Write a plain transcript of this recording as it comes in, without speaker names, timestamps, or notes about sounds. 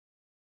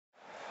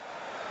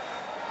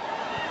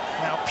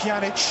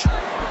Pjanic,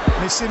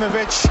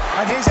 Misimovic,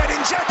 and here's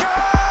Edin Dzeko!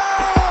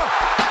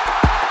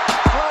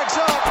 Flags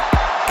up,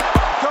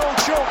 goal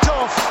chalked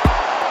off.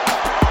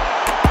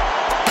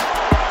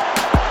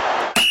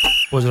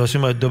 Pozdrav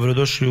svima,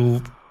 dobrodošli u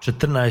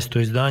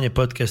 14. izdanje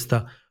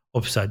podcasta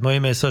Offside. Moje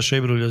ime je Saša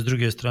Ibrulja, s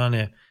druge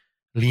strane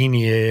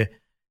linije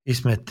je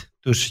Ismet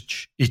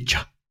Turšić-Ića.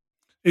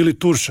 Ili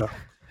Turša.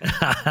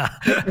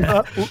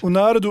 U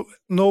narodu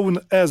known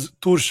as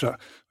Turša.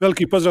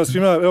 Veliki pozdrav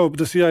svima, evo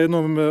da se ja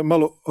jednom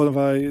malo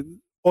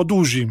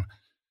odužim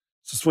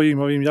sa svojim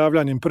ovim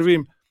javljanjem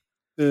prvim.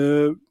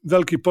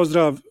 Veliki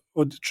pozdrav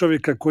od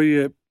čovjeka koji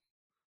je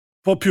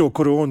popio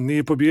koronu,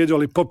 nije pobijedio,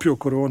 ali popio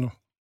koronu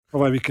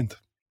ovaj vikend.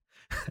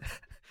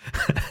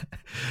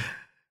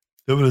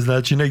 Dobro,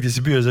 znači negdje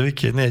si bio za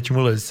vikend, nećemo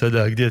ulaziti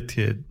sada gdje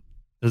ti je,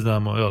 ne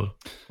znamo, jel,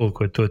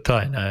 koliko je to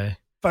tajna, je.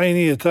 Pa i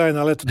nije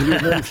tajna, ali eto, da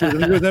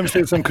ljudi ne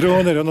misle da sam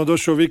kroner, ono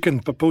došao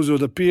vikend pa uzeo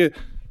da pije,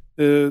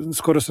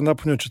 skoro sam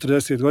napunio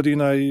 40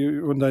 godina i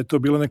onda je to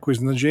bilo neko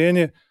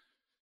iznenađenje.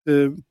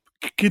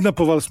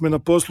 Kidnapovali smo me na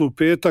poslu u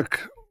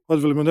petak,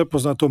 odveli me u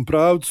nepoznatom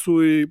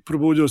pravcu i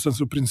probudio sam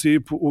se u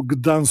principu u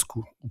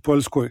Gdansku, u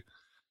Poljskoj.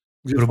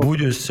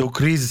 Probudio se u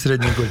krizi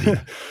srednjih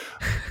godina.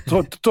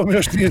 to mi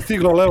još nije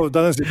stiglo, ali evo,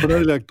 danas je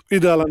ponedjeljak,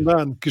 idealan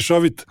dan,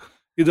 kišovit,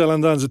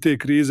 idealan dan za te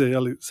krize,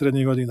 jeli,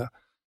 srednjih godina.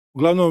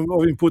 Uglavnom,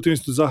 ovim putem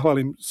isto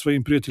zahvalim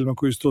svojim prijateljima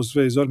koji su to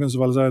sve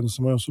izorganizovali zajedno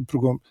sa mojom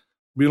suprugom.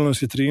 Bilo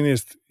nas je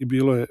 13 i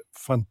bilo je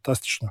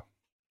fantastično.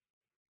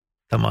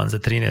 Taman za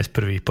 13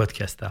 prvih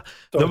podcasta.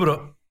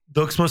 Dobro,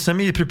 dok smo se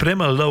mi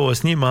pripremali da ovo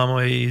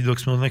snimamo i dok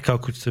smo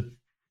nekako se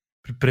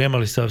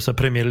pripremali sa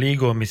Premier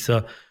Ligom i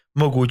sa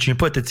mogućim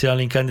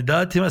potencijalnim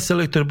kandidatima,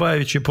 selektor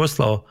Bajević je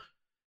poslao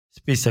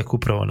spisak,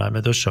 upravo nam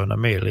je došao na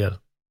mail, jel?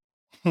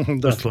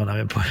 Došlo nam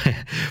je,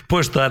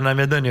 poštar nam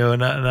je donio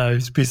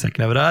na spisak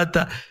na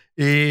vrata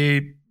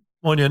i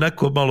on je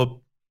onako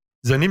malo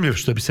zanimljiv,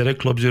 što bi se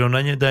reklo, obzirom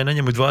da je na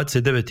njemu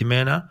 29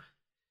 imena.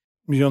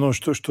 I ono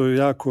što je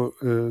jako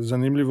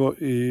zanimljivo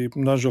i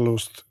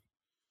nažalost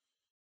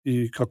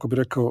i kako bi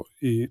rekao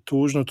i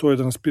tužno, to je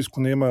da na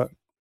spisku nema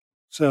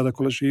Seada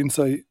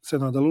Koležinca i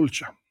Senada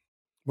Lulića.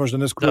 Možda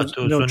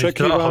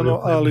neočekivano,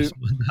 ali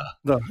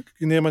da,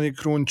 i nema ni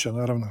Krunića,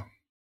 naravno,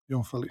 i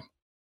on fali.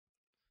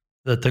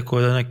 Da,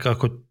 tako da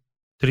nekako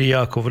tri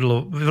jako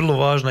vrlo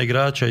važna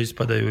igrača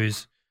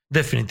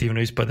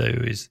definitivno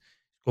ispadaju iz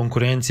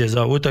konkurencije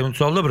za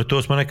utakmicu, ali dobro,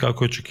 to smo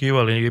nekako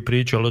očekivali i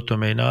pričali o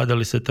tome i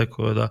nadali se,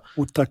 tako da...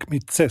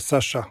 Utakmice,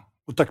 Saša,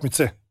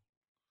 utakmice.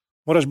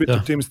 Moraš biti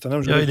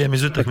optimista. Ja idem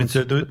iz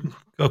utakmice,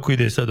 kako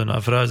ide sad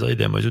ona fraza,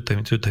 idemo iz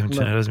utakmice,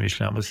 ne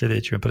razmišljamo o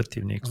sljedećem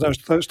protivniku. Znaš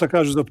šta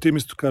kaže za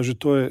optimistu? Kaže,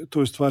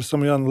 to je stvar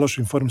samo jedan loš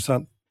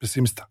informisan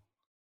pesimista.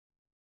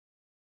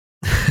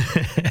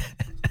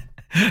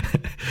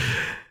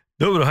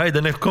 Dobro,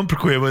 hajde, ne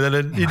komplikujemo, da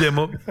ne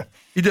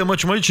idemo,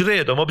 ćemo ići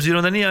redom,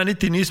 obzirom da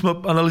niti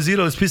nismo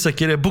analizirali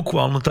spisak jer je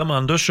bukvalno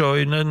taman došao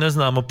i ne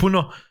znamo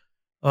puno.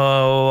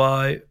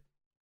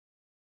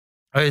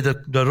 Ajde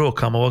da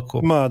rokamo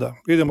ovako.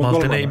 Idemo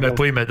golmana. Ime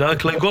po ime.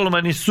 Dakle,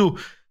 golmani su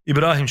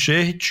Ibrahim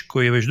Šehić,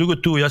 koji je već dugo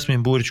tu,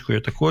 Jasmin Burić, koji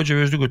je također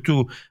već dugo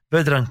tu,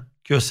 Vedran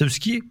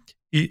Kjosevski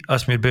i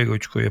Asmir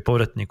Begović, koji je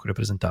povratnik u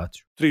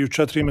reprezentaciju.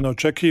 3-4 imena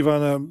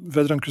očekivana.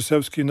 Vedran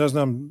Kjosevski, ne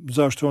znam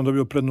zašto je on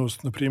dobio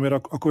prednost, na primjer,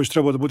 ako već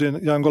trebao da bude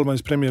jedan golman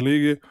iz Premier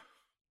lige,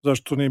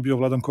 zašto nije bio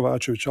Vladan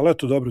Kovačević, ali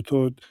eto, dobro,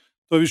 to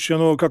je više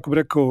ono, kako bi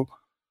rekao,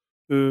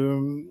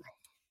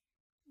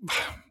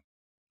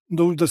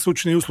 da se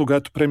učini usluga,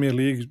 eto, Premier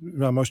ligi,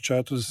 imam osjećaj,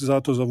 eto, da se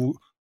zato zovu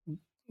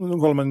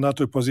golman na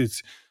toj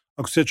poziciji.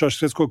 Ako se sjećaš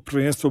svjetskog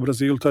prvenstva u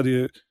Brazilu, tad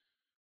je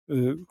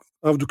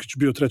Avdukić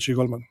bio treći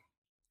golman,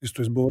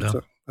 isto iz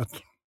borca. Eto,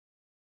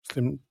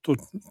 mislim, tu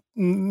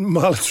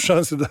male su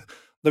šanse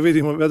da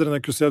vidimo Vedrana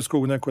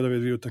Kjosevskog u nekoj da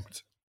vidi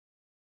utakmice.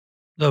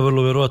 Da,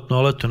 vrlo vjerojatno,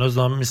 ali eto, ne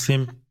znam,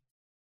 mislim,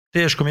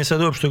 teško mi je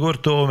sad uopšte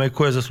govoriti o ovome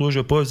ko je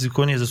zaslužio poziv,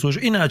 ko nije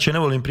zaslužio. Inače, ne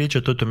volim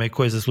pričati o tome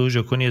ko je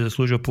zaslužio, ko nije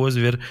zaslužio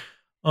poziv, jer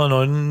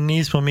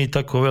nismo mi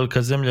tako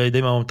velika zemlja i da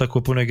imamo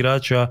tako puno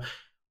igrača.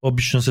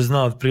 Obično se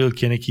zna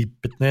otprilike nekih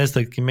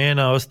 15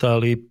 imena,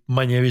 ostali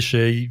manje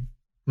više i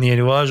nije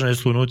ni važno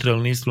jesu unutra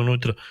ili nisu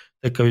unutra,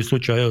 takav je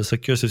slučaj sa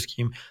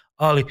Kjosevskim,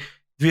 ali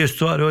dvije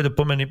stvari ovdje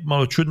po meni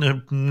malo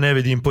čudne, ne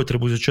vidim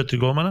potrebu za 4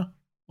 golmana,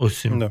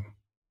 osim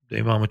da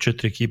imamo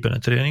 4 ekipe na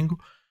treningu,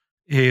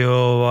 i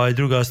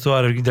druga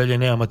stvar, dalje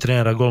nemamo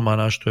trenera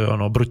golmana, što je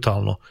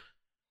brutalno.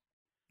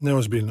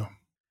 Neozbiljno.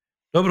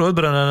 Dobro,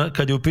 odbrana,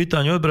 kad je u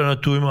pitanju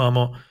odbrana, tu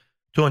imamo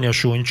Tonija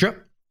Šunjića,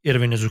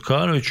 Ervina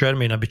Zukanovića,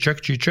 Ermina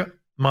Bičakčića,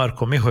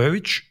 Marko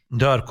Mihojević,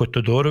 Darko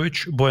Todorović,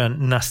 Bojan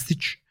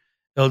Nastić,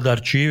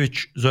 Eldar Čivić,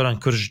 Zoran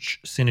Kržić,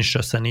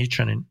 Siniša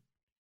Saničanin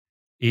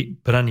i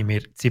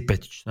Branimir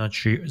Cipetić.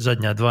 Znači,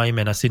 zadnja dva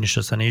imena,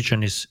 Siniša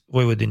Saničan iz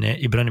Vojvodine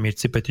i Branimir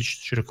Cipetić iz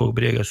Širokog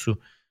Brijega, su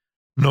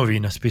novi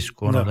na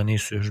spisku, da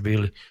nisu još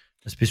bili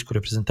na spisku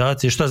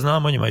reprezentacije. Šta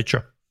znamo o njima,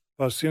 Ića?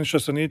 Pa Siniša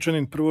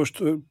Saničanin,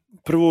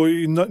 prvo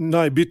i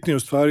najbitnije u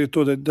stvari je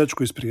to da je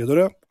dečko iz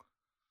Prijedora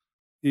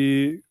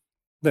i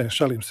Ne,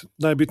 šalim se.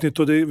 Najbitnije je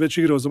to da je već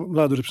igrao za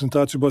mladu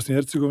reprezentaciju Bosne i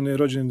Hercegovine,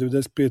 rođen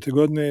 95.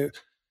 godine,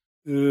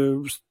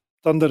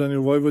 standardan je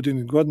u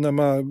Vojvodini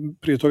godinama,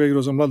 prije toga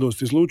igrao za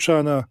Mladost iz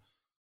Lučana,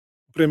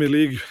 u Premier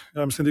Ligi,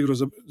 ja mislim da igrao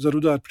za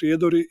Rudar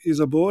Prijedor i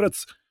za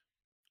Borac.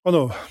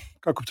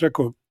 Kako bih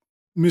rekao,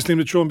 mislim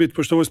da će on biti,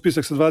 pošto ovo je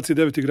spisak sa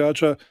 29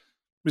 igrača,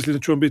 mislim da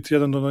će on biti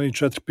jedan od onih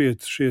 4,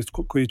 5,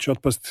 6 koji će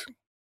otpasti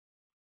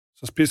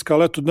sa spiska,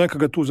 ali eto, neka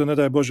ga tu za ne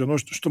daj Bože. Ono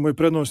što mu je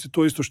prednost je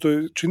to isto što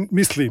je,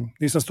 mislim,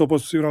 nisam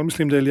 100% siguran, ali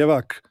mislim da je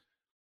ljevak,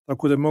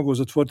 tako da je mogao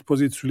zatvoriti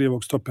poziciju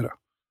lijevog stopera.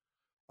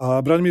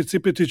 A Branimir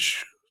Cipetić,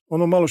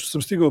 ono malo što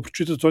sam stigao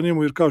pročitati o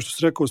njemu, jer kao što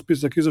sam rekao,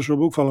 spisak izašao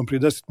bukvalno prije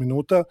 10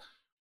 minuta,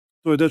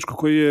 to je dečko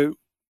koji je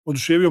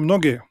oduševio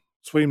mnoge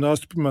svojim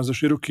nastupima za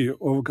široki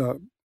ovoga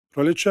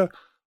proljeća,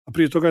 a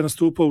prije toga je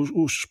nastupao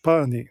u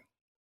Španiji.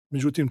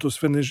 Međutim, to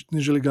sve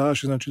niže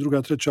ligaši, znači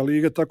druga, treća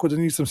liga, tako da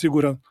nisam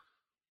siguran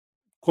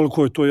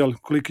koliko je to,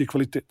 koliki je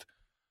kvalitet.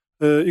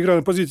 Igra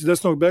na poziciji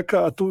desnog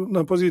beka, a tu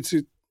na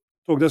poziciji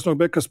tog desnog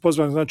beka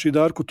spozvan znači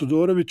Darko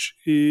Todorović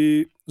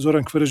i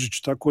Zoran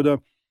Kvržić, tako da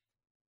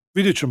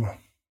vidjet ćemo.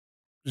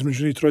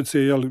 Između njih trojice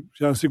je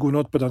jedan sigurno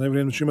otpada, ne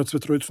vjerujem da će imati sve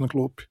trojicu na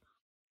klupi.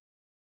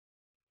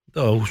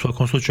 Da, u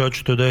svakom slučaju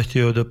očito da je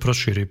htio da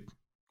proširi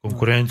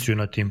konkurenciju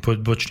na tim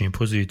bočnim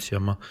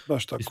pozicijama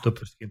i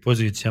stoperskim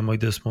pozicijama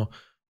gdje smo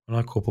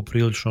onako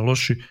poprilično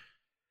loši.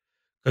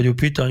 Kad je u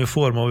pitanju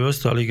forma ovih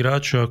ostali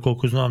igrača,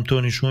 koliko znam,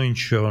 Toni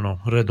Šunjić je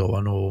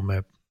redovan u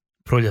ovome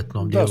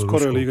proljetnom dijelu ruskog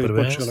prvenstva. Da, skoro je liga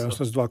i počela,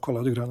 s 2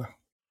 kola odigrana.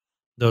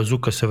 Da,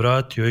 Zuka se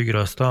vratio,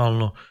 igra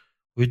stalno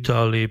u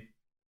Italiji,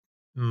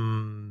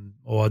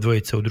 ova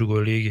dvojica u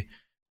drugoj ligi,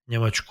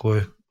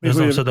 Njemačkoj.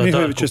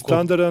 Mihojević je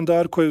standardan,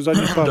 Darko je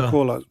zadnjih par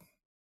kola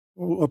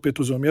opet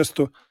uzeo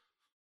mjesto.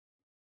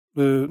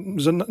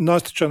 Za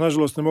Nastića,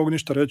 nažalost, ne mogu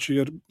ništa reći,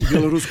 jer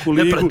Bjelorusku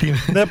ligu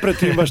ne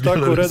pratim baš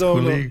tako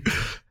redovno.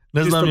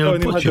 Ne znam je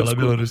li počela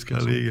Bjeloruska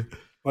liga.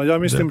 Pa ja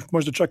mislim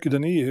možda čak i da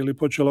nije, ili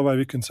počela ovaj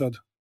vikend sad.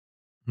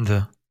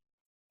 Da.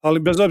 Ali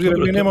bez obzira,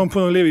 mi nemamo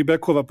puno lijevih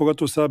bekova,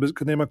 pogotovo sad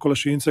kad nema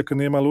Kolašinca, kad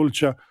nema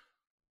Lulića,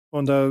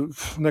 onda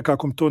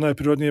nekako to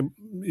najprirodnije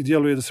i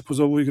djeluje da se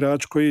pozovu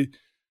igrači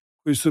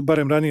koji su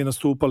barem ranije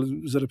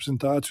nastupali za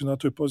reprezentaciju na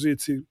toj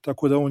poziciji,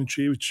 tako da on i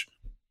Čivić,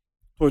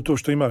 to je to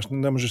što imaš,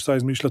 ne možeš sad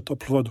izmišljati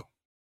toplu vodu.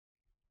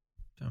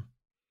 Da.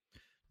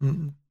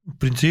 U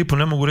principu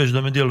ne mogu reći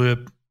da me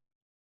djeluje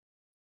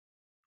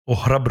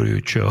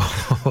ohrabrujuće.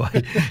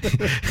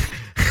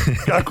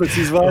 Kako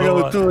si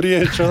izvagao tu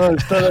riječ,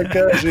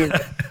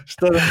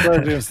 šta da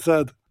kažem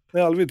sad.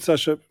 Ne, ali vidi,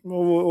 Saša,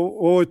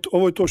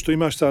 ovo je to što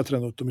imaš sad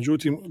trenutno.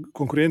 Međutim,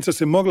 konkurencija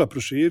se mogla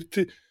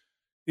proširiti.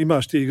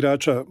 Imaš ti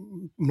igrača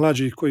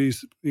mlađih koji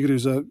igraju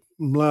za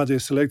mlade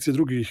selekcije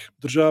drugih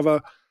država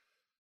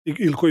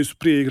ili koji su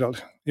prije igrali.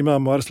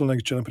 Imamo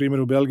Arslanagića, na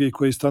primjer, u Belgiji,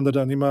 koji je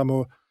standardan.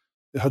 Imamo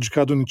Hadži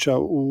Kadunića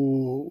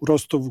u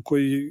Rostovu,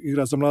 koji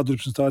igra za mladu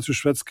reprezentaciju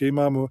Švedske.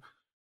 Imamo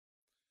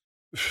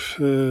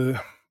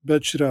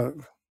Bećira,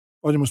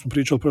 o njemu smo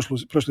pričali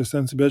prošle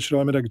sedmice,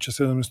 Bećira Amiragića,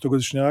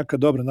 17-godišnjaka.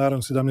 Dobro,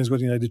 naravno, 17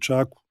 godina je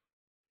dičaku.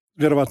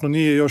 Vjerovatno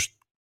nije još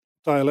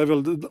taj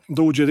level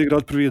da uđe da igra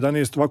od prvi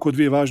 11, ovako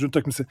 2 važne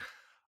utakmice.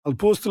 Ali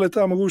postoji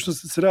ta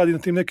mogućnost da se radi na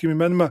tim nekim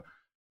imenima,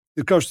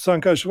 jer kao što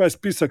sam kažeš, ovaj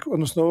spisak,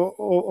 odnosno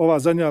ova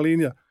zadnja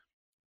linija,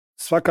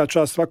 svaka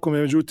čast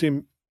svakome,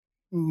 međutim,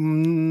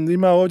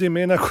 ima ovdje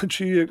imena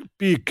čiji je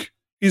pik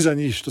iza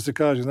njih, što se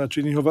kaže,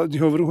 znači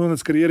njihov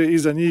vrhunac karijere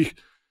iza njih,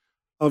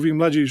 a ovi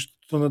mlađi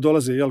što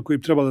nadolaze, koji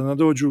bi trebali da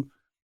nadođu,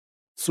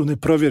 su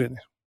neprovjereni.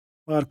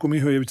 Marko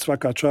Mihojević,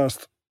 svaka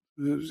čast,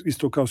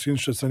 isto kao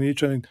Siniša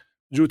Saničanin,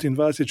 međutim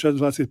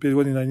 24-25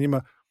 godina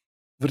njima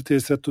vrte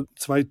se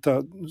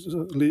Cvajta,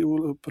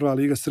 prva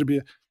liga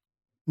Srbije.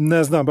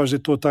 Ne znam baš da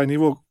je to taj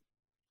nivo,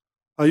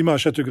 a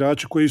imaš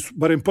igrače koji su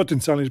barem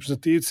potencijalni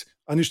reprezentativci,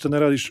 a ništa ne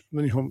radiš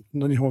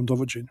na njihovom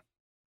dovođenju.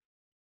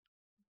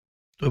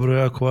 Dobro,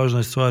 jako važna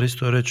je stvar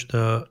isto reći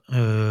da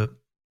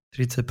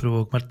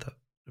 31. marta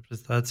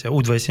reprezentacija,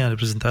 U21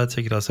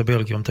 reprezentacija igra sa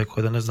Belgijom,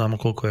 tako da ne znamo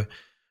koliko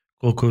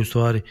je u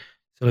stvari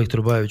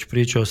selektor Bajević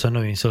pričao sa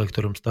novim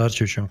selektorom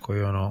Starčevićem, koji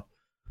je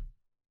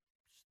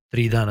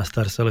 3 dana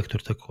star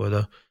selektor, tako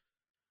da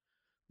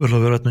vrlo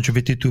vjerojatno će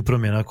biti tu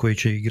promjena koji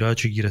će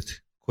igrači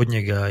igrati kod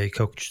njega i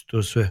kako će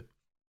to sve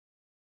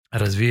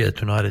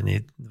razvijati u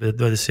narednih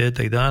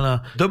 20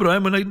 dana. Dobro,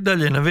 ajmo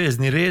dalje na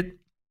vezni red.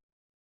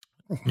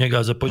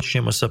 Njega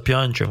započinjemo sa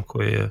Pjanićem,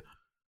 koji je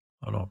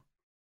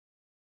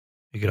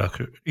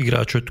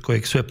igrač od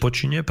kojeg sve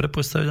počinje,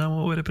 pretpostavljamo u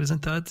ovoj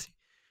reprezentaciji.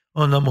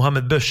 Onda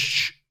Muhamed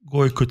Bešić,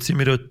 Gojko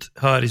Cimirot,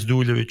 Haris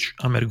Duljević,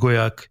 Amer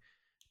Gojak,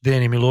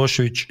 Deni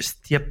Milošević,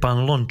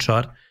 Stjepan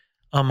Lončar,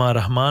 Amar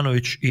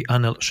Rahmanović i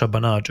Anel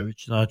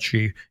Šabanađević.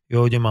 Znači, i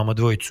ovdje imamo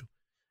dvojicu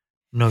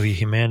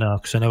novih imena,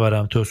 ako se ne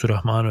varam, to su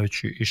Rahmanović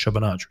i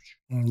Šabanađević.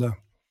 Da.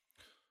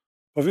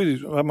 Pa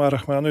vidi, Amar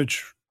Rahmanović,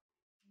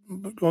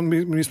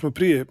 mi smo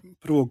prije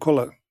prvog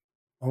kola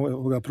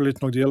ovoga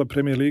proljetnog dijela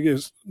Premier lige,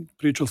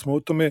 pričali smo o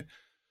tome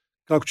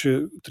kako će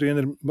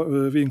trener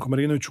Vinko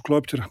Marinović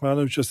uklopiti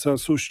Rahmanovića sa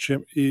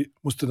Sušićem i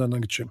Musteda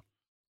Nagićem.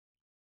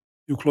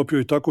 i uklopio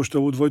je tako što je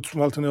ovu dvojicu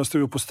malte ne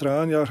ostavio po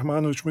strani, a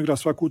Rahmanović mu igra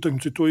svaku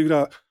utakmicu i to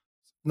igra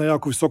na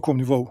jako visokom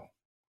nivou.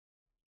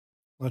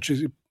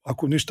 Znači,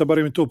 ako ništa,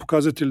 barem je to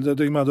pokazatelj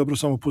da ima dobro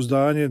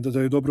samopouzdanje, da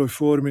je u dobroj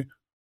formi,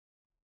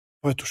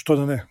 pa eto, što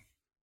da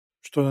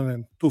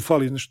ne. Tu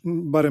fali,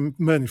 barem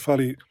meni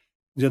fali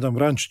jedan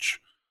Vrančić,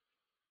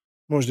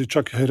 možda i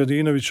čak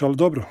Heradinović, ali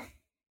dobro.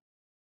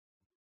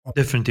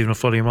 Definitivno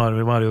fali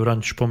Mario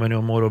Vrančić, po meni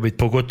on morao biti,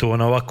 pogotovo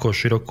na ovako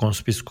širokom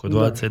spisku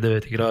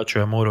 29 igrača,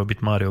 je morao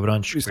biti Mario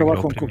Vrančić. I sa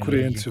ovakvom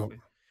konkurencijom.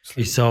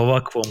 I sa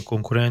ovakvom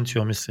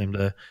konkurencijom mislim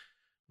da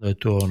je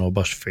to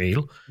baš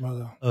fail.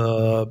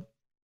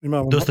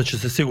 Dosta će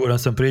se, siguran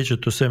sam,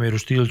 pričati o Semiru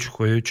Štiliću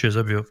koji je jučer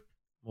zabio,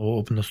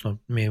 odnosno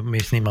mi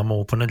snimamo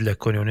u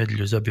ponedjeljak, on je u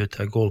nedjelju zabio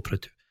taj gol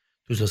protiv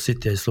Tuzla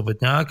Citya i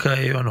Slobodnjaka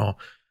i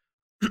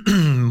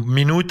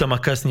minutama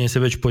kasnije se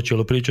već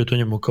počelo pričati o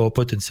njemu kao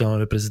potencijalno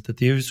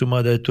reprezentativicu,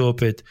 mada je to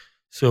opet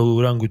sve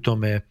u rangu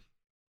tome,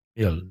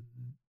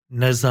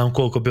 ne znam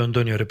koliko bi on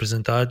donio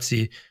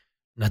reprezentaciji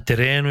na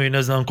terenu i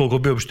ne znam koliko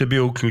bi uopšte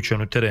bio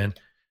uključen u teren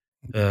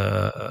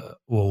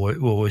u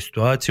ovoj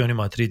situaciji. On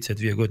ima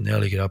 32 godine,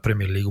 ali igra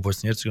Premier Ligu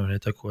Bosne i Hercegovine,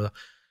 tako da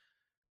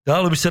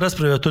dalo bi se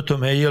raspravljati o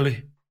tome je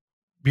li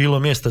bilo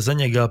mjesta za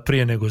njega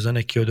prije nego za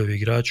neki od ovih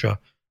igrača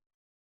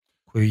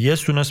koji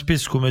jesu na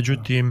spisku,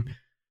 međutim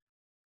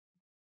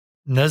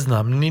ne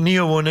znam, ni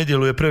ovo ne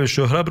djeluje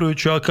previše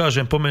ohrabrujuće, ali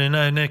kažem, po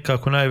meni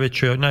nekako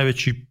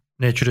najveći,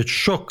 neću reći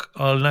šok,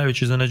 ali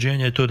najveće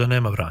iznenađenje je to da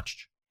nema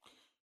Vrančića.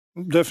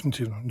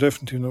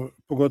 Definitivno,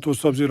 pogotovo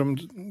s obzirom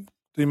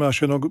da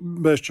imaš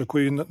jednog Bešća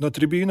koji na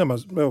tribinama,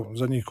 evo,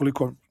 zadnjih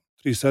koliko,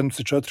 3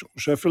 sedmice, 4 u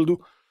Sheffieldu,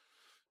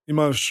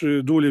 imaš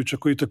Duljevića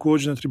koji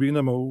također na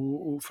tribinama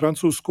u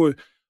Francuskoj,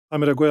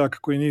 Amira Gojaka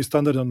koji nije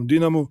standardan u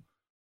Dinamu,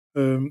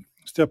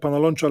 Stjepana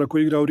Lončara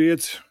koji igra u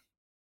Rijeci.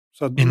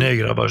 Sad, i ne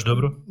igra baš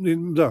dobro.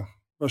 Da,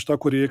 baš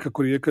tako Rijeka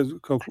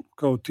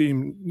kao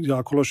tim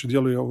jako loše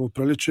djeluje ovo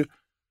proljeće.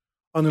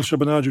 Anil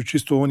Šabanađević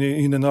isto, on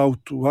je in and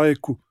out u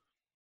Ajeku.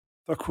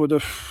 Tako da,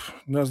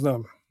 ne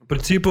znam. U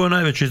principu je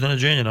najveće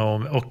iznenađenje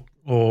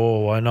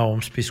na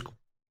ovom spisku.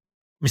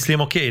 Mislim,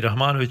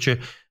 Rahmanović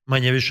je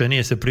manje više,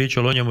 nije se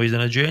pričalo o njemu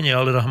iznenađenje,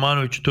 ali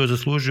Rahmanović je to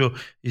zaslužio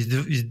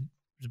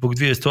zbog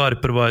dvije stvari.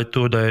 Prva je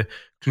to da je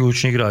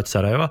ključni igrač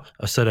Sarajeva,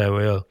 a Sarajevo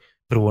je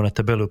prvo na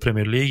tabeli u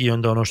Premier Ligi, i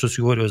onda ono što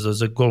si govorio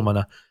za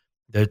golmana,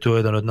 da je to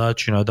jedan od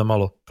načina da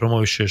malo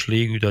promovišeš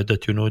ligu, da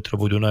ti unutra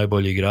budu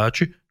najbolji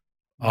igrači,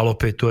 ali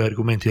opet to je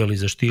argument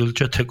za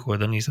Štilića, tako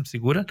da nisam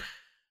siguran.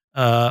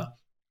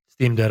 S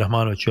tim da je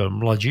Rahmanović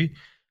mlađi,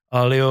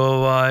 ali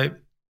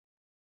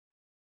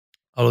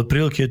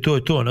otprilike to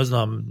je to, ne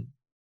znam,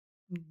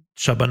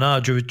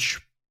 Šabanađević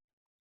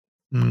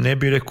ne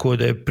bi rekao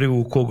da je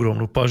privukao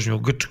ogromnu pažnju u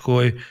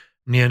Grčkoj,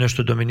 nije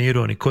nešto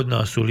dominirao ni kod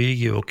nas u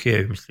ligi,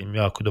 mislim,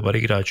 jako dobar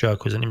igrač,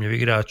 jako zanimljiv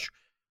igrač,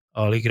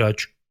 ali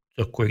igrač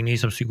za kojeg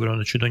nisam siguran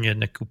da će donijeti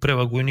neku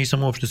prevagu i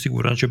nisam uopšte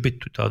siguran da će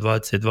biti ta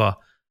 22.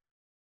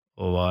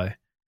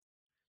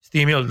 S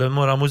tim, da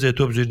moram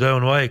uzeti u obzir da je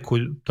on u Ajeku,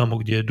 tamo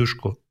gdje je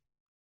Duško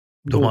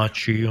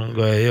domaći, on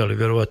ga je,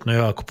 vjerovatno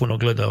jako puno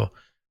gledao,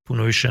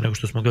 puno više nego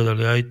što smo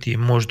gledali IT,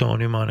 možda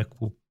on ima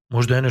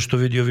možda je nešto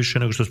vidio više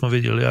nego što smo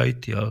vidjeli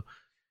IT,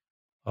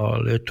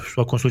 ali eto, u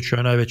svakom slučaju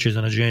je najveće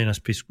iznenađenje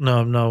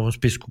na ovom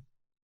spisku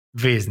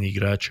veznih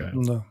igrača.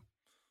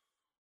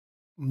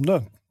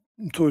 Da,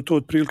 to je to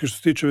otprilike što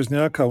se tiče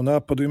veznjaka. U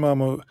napadu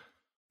imamo,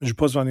 među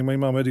pozvanima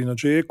imamo Edina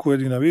Džeku,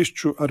 Edina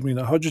Višću,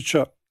 Armina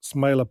Hodžića,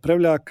 Smajla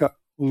Prevljaka,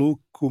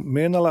 Luku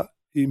Menala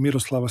i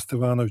Miroslava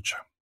Stevanovića.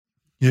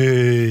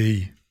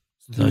 Jej!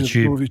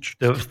 Znači,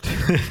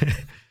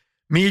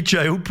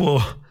 Mića je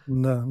upao.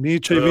 Da,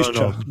 Mića i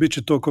Višća, bit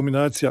će to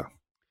kombinacija.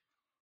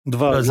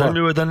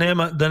 Zanimljivo je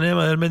da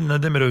nema Ermedina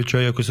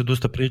Demirovića, iako se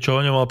dosta priča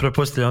o njemu, ali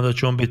pretpostavljam da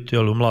će on biti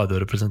u mladoj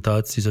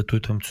reprezentaciji za tu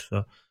utakmicu.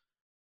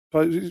 Pa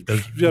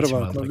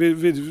vjerovatno.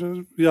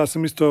 Ja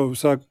sam isto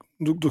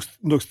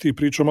dok si ti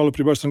pričao malo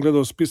prije, baš sam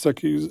gledao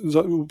spisak i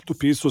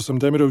upisao sam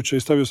Demirovića i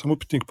stavio sam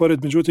upitnik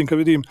pored, međutim kad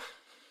vidim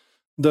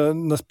da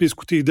na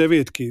spisku tih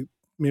devetki,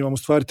 mi imamo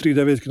stvari 3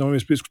 devetke na ovom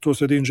spisku, to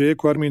su Edin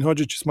Džeko, Armin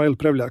Hodžić i Smajl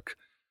Prevljak.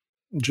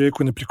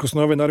 Džeko je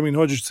neprikosnoven, Armin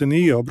Hodžić se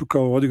nije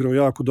obrukao, odigrao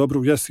jako dobro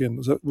u jesen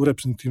u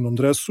reprezentativnom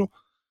dresu,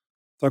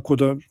 tako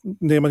da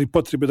nema ni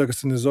potrebe da ga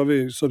se ne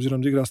zove, s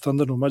obzirom da igra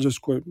standardno u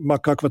Mađarskoj, ma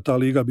kakva ta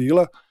liga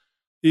bila.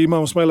 I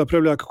imamo Smajla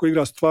Prevljaka koji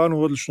igra stvarno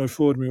u odličnoj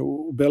formi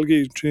u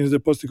Belgiji, čini se da je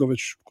postigao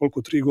već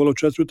 3 gola u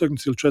 4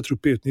 utakmice ili 4 u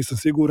 5, nisam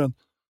siguran.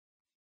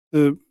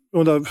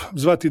 Onda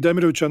zvati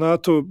Demirovića na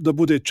to da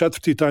bude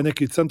 4. taj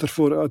neki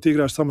centarfor, a ti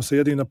igraš samo sa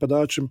jedinim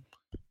napadačem.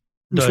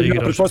 Da,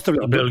 igraš sa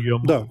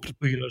Belgijom.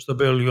 Igraš sa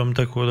Belgijom,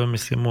 tako da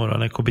mislim mora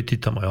neko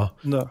biti tamo, jel?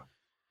 Da.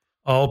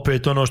 A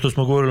opet ono što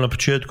smo govorili na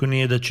početku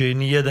nije da će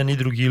ni jedan ni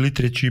drugi ili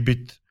treći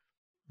biti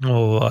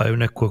u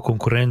nekoj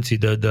konkurenciji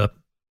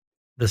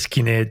da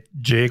skine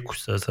Džeku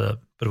sa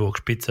prvog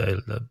špica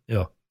ili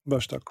da,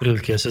 baš tako.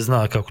 Prilike se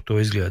zna kako to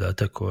izgleda,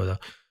 tako da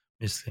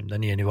mislim da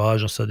nije ni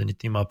važno sada,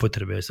 niti ima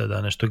potrebe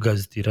sada nešto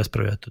gaziti i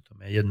raspravljati o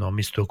tome jednom,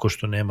 isto ko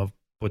što nema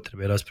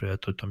potrebe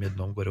raspravljati o tom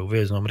jednom gore u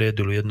veznom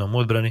redu ili jednom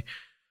odbrani.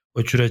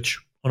 hoću reći,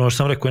 ono što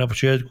sam rekao na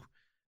početku,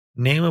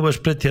 nema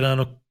baš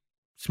pretjerano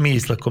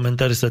smisla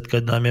komentarisati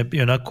kad nam je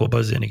onako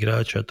bazen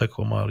igrača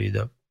tako mali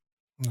da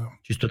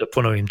čisto da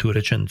ponovim tu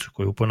rečenicu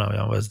koju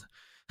ponavljam vas.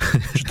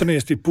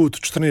 14. put,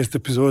 14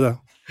 epizoda,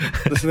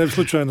 da se ne bi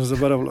slučajno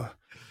zaboravilo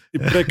i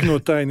preknuo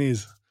taj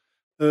niz.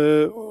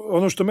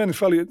 Ono što meni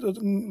fali,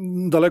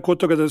 daleko od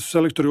toga da su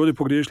selektori ovdje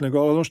pogriješili,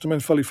 nego ono što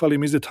meni fali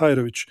Mizet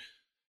Hajrović.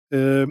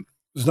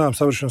 Znam,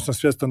 savršeno sam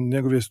svjestan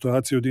njegove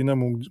situacije u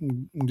Dinamu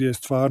gdje je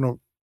stvarno,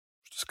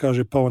 što se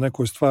kaže, pao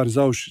nekoj stvari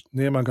za uši,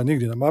 nema ga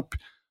nigdje na mapi,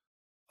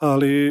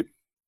 ali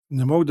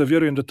ne mogu da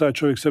vjerujem da taj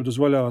čovjek sebi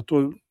dozvoljava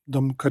to, da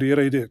mu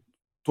karijera ide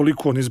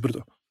toliko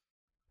nizbrdo.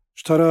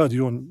 Šta radi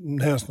on?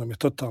 Nejasno mi je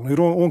totalno.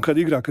 Jer on kad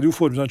igra, kad je u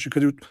formi, znači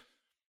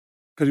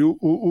kad je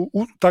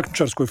u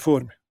takmičarskoj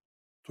formi,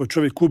 to je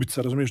čovjek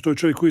kubica, razumiješ, to je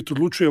čovjek koji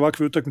odlučuje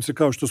ovakve utakmice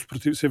kao što su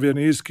protiv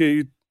Sjeverne Irske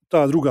i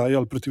ta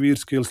druga, protiv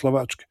Irske ili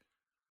Slovačke.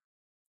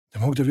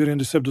 Ne mogu da vjerujem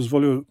da je sebi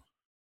dozvolio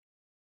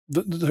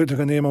da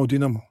ga nema u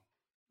Dinamu.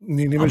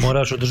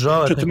 Moraš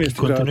održavati neki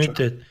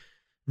kontinuitet.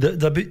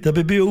 Da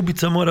bi bio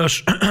ubica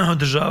moraš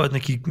održavati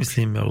neki,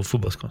 mislim, u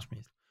fudbalskom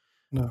smislu.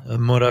 Da.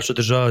 Moraš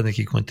održavati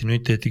neki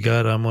kontinuitet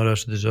igara,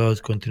 moraš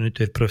održavati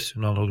kontinuitet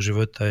profesionalnog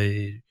života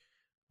i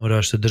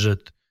moraš se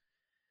držati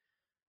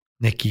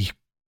nekih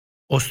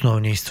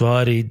osnovnih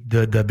stvari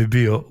da bi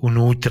bio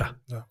unutra.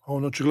 Da. A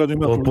on očigledno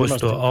ima problema.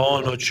 A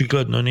on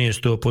očigledno nije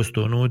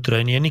 100% unutra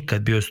i nije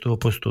nikad bio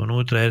 100%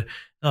 unutra, jer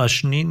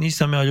znaš,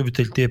 nisam ja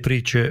ljubitelj te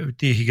priče,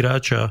 tih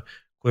igrača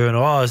koji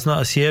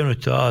zna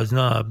sjevnuti,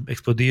 zna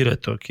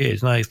eksplodirati,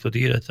 zna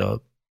eksplodirati, ali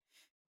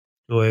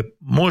to je,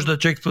 možda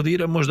će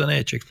eksplodirati, možda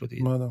neće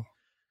eksplodirati. Da.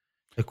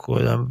 Tako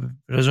da,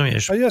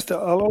 razumiješ? A jeste,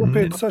 ali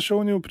opet, Saša,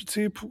 on je u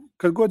principu,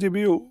 kad god je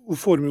bio u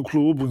formi u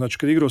klubu, znači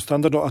kad je igrao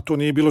standardno, a to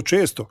nije bilo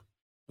često,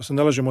 da se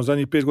ne lažemo,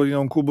 zadnjih 5 godina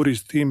on kuburi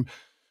s tim,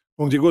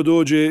 on gdje god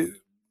dođe,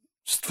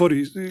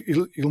 stvori,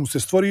 ili mu se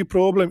stvori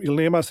problem,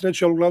 ili nema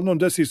sreće, ali uglavnom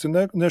desi se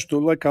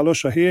nešto, neka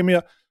loša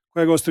hemija,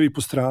 koja ga ostavi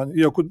po strani,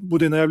 iako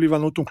bude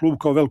najavljivan u tom klubu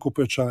kao veliko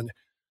pojačanje.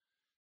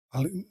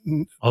 Ali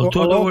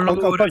to dovoljno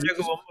govori o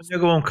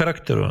njegovom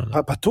karakteru.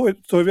 Pa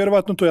to je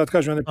vjerovatno to, ja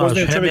kažem, ne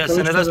poznajem čovjeka. Hemija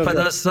se ne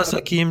raspada sa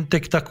svakim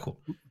tek tako.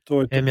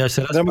 Hemija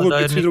se raspada. Ne mogu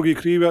biti svi drugi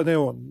krivi, a ne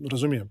on,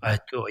 razumijem.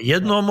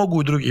 Jedno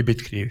mogu drugi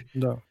biti krivi.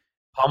 Da.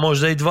 Pa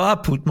možda i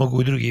 2 put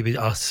mogu drugi biti,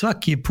 a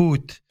svaki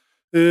put...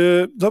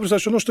 Dobro,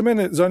 znači ono što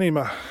mene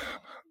zanima,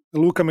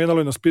 Luka Menalo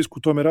je na spisku,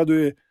 to me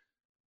raduje,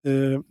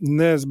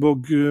 ne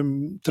zbog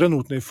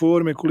trenutne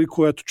forme,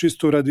 koliko je to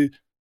čisto radi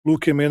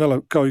Luke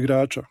Menala kao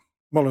igrača.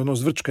 Malo je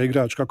zvrčka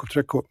igrač, kako bi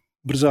rekao,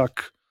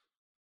 brzak,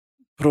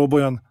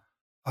 probojan,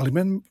 ali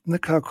meni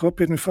nekako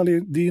opet mi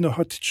fali Dino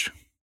Hotić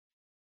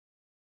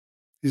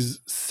iz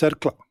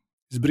Cerkla,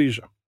 iz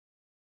Briža.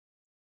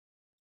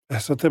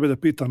 Sad tebe da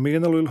pitam,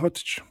 Menalo ili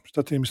Hotić,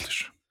 šta ti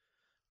misliš?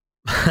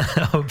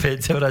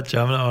 Opet se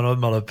vraćam na ono od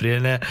malo prije,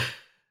 ne,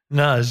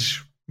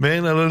 naš,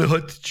 Menalo ili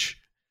Hotić?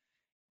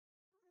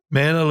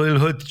 Menalo ili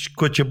Hotić,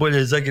 ko će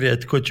bolje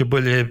zagrijati, ko će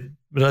bolje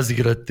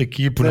razigrati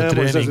ekipu na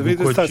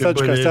treningu, ko će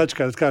bolje...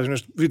 Sačka, kažem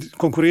nešto,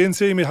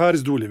 konkurencija im je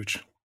Haris Duljević.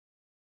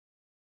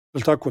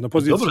 Je tako, na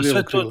poziciji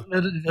lijevog krila?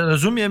 Dobro, sve to,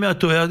 razumijem ja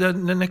to, ja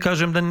ne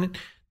kažem da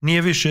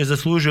nije više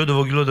zaslužio od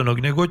ovog ili od onog,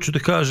 nego hoću da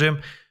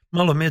kažem,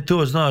 malo me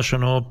to, znaš,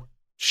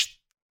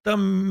 šta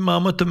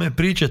mam o tome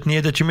pričat,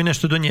 nije da će mi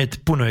nešto donijeti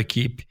puno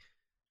ekipi.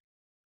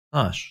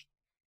 Znaš,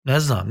 ne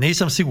znam,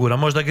 nisam siguran,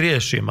 možda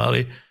griješim,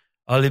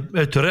 ali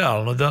eto,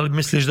 realno, da li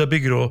misliš da bi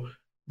igrao,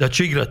 da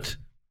će igrat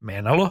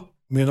Menalo?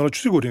 Menalo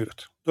će sigurno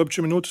igrati. Dobit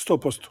će minute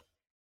 100%.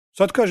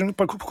 Sad kažem,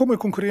 pa komu je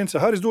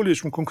konkurencija? Haris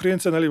Duljević mu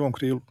konkurencija na lijevom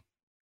krilu.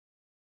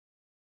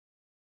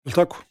 Je li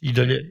tako?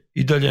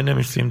 I dalje ne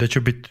mislim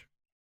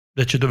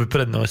da će dobiti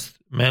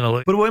prednost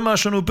Menalo. Prvo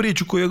imaš onu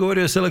priču koju je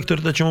govorio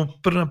selektor da će mu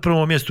na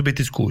prvom mjestu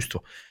biti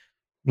iskustvo.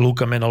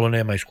 Luka Menalo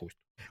nema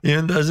iskustva. I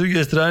onda s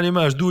druge strane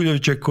imaš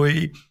Duljevića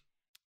koji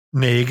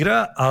ne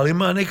igra, ali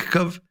ima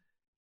nekakav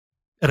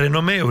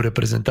renome u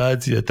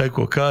reprezentaciji, da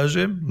tako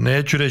kažem.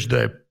 Neću reći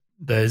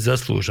da je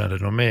zaslužan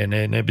renome,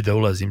 ne bi da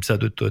ulazim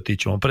sad u to, ti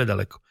ćemo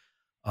predaleko.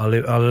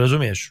 Ali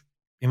razumiješ,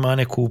 ima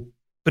neku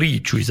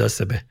priču iza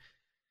sebe.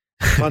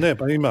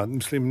 Pa ima,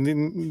 mislim,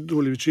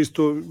 Duljević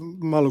isto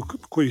malo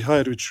koji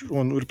Hajrović,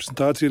 on u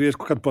reprezentaciji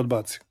rijetko kad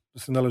podbaci, da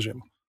se ne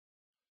lažemo.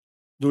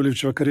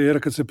 Duljevićeva karijera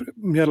kad se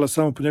mjerila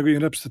samo po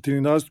njegovim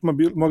reprezentativnim nastupima,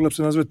 mogla bi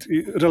se nazvati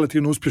i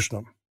relativno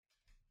uspješnom.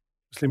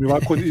 Mislim,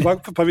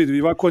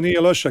 ovako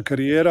nije loša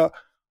karijera,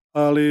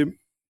 ali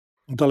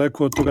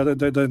daleko od toga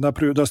da je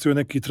napravio, da stavio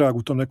neki trag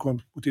u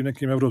tim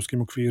nekim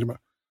evropskim okvirima.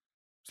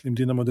 Mislim,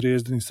 Dinamo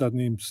Dresden sad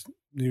ni u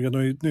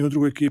jednoj ni u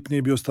drugoj ekipi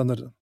nije bio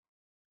standardan.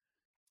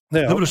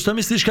 Dobro, šta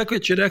misliš, kakve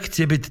će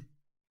reakcije biti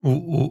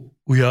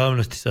u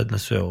javnosti sad na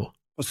sve ovo?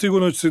 Pa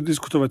sigurno će se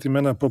diskutovati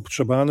imena poput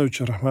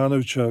Šabanovića,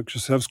 Rahmanovića,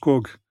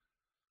 Kšesevskog,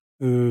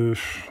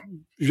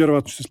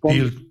 vjerovatno će se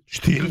spomenuti.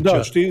 Štilića.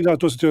 Da,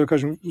 to se htio da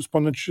kažem,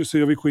 spomenut će se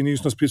i ovi koji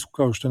nisu na spisku,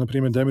 kao što je, na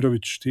primjer,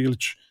 Demirović,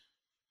 Štilić,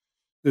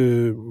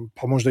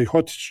 pa možda i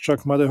Hotić,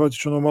 čak, mada je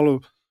Hotić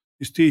malo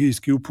i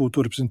stihijski upao u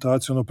tu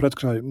reprezentaciju, pred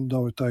kraj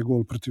dao je taj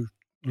gol protiv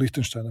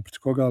Lichtensteina, protiv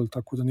koga, ali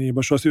tako da nije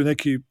baš ostavio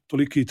neki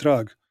toliki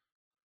trag.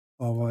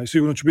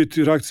 Sigurno će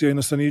biti reakcija i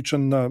na Sanića,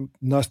 na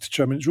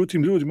Nastića,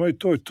 međutim, ljudi moji,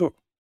 to je to.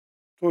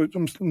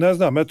 Ne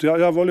znam, eto,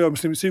 ja volio,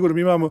 mislim, sigurno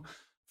mi imamo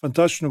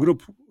fantastičnu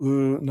grupu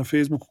na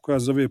Facebooku koja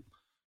se zove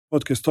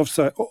Podcast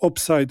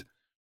Offside,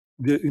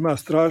 gdje ima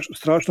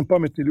strašno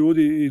pametni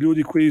ljudi i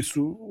ljudi koji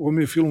su, ovo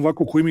mi je film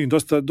ovako koji mi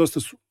dosta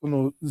su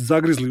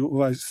zagrizli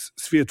ovaj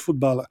svijet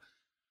fudbala,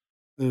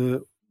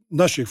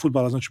 našeg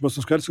fudbala, znači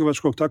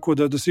bosansko-hercegovačkog, tako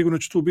da sigurno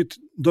će tu biti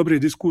dobre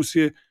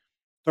diskusije,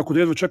 tako da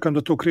jedva čekam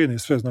da to krene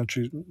sve,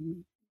 znači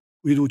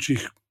u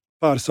idućih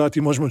par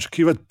sati možemo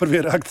očekivati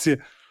prve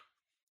reakcije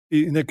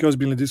i neke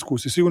ozbiljne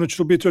diskusije. Sigurno će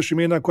tu biti još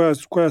imena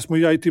koja smo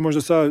ja i ti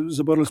možda sad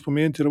zaboravili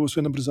spomenuti, jer ovo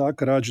sve na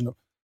brzaka rađeno.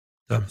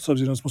 Da. S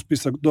obzirom da smo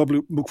spisak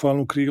dobili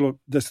bukvalno u krilo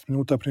 10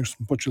 minuta prije što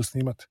smo počeli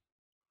snimati.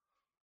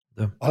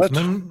 Da.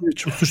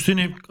 U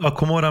suštini,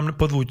 ako moram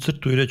podvući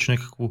crtu i reći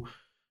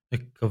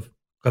nekakav,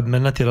 kad me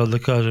natjerali da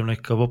kažem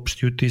nekakav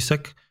opšti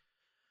utisak,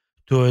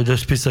 to je da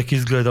spisak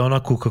izgleda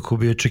onako kako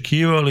bi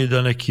očekivali,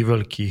 da neki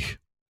velikih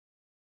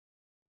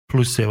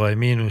pluseva i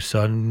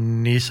minusa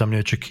nisam ni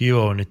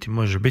očekivao, niti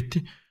može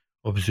biti,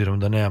 obzirom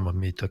da nemamo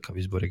mi takav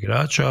izbor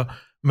igrača.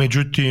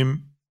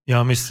 Međutim,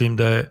 ja mislim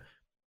da je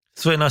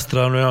sve na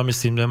stranu, ja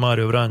mislim da je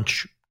Mario Vrančić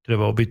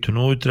trebao biti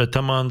unutra,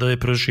 taman da je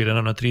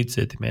prošireno na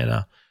 30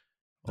 imena.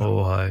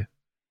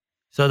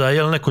 Sada,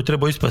 je li neko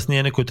treba ispast,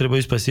 nije neko treba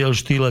ispast, je li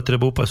Štila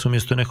treba upast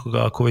umjesto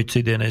nekoga ako već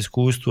ide na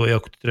iskustvo i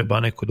ako ti treba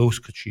neko da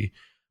uskoči.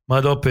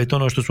 Mada opet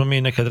ono što smo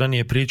mi nekad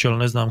ranije pričali,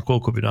 ne znam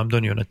koliko bi nam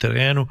donio na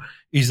terenu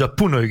i za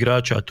puno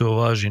igrača to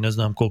važi, ne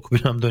znam koliko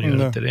bi nam donio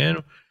na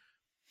terenu,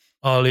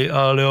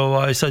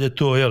 ali sad je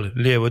to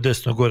lijevo,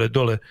 desno, gore,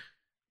 dole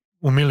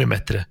u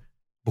milimetre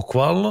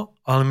bukvalno,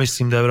 ali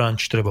mislim da je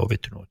Vrančić trebao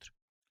biti unutra.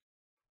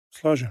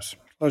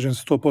 Slažem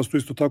se 100%,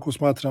 isto tako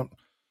smatram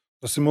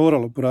da se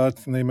moralo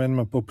poraditi na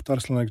imenima poput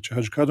Arslanagića,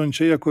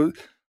 Hadžikadonića, iako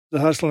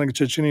za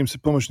Arslanagića čini mi se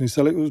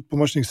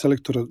pomoćnik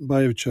selektora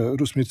Bajevića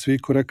Rusmir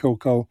Cviko rekao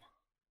kao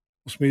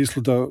u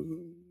smislu da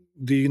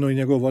Dino i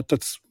njegov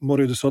otac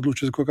moraju da se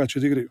odluče za koga će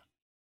da igraju.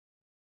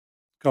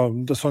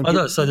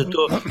 Sad je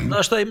to,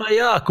 znaš šta, ima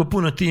jako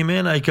puno tih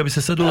imena i kad bi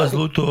se sad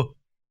ulazilo u to,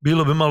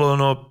 bilo bi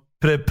malo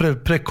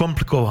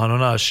prekomplikovano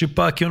naš.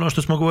 Ipak je ono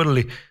što smo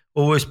govorili,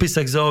 ovo je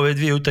spisak za ove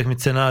dvije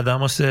utakmice,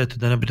 nadamo se,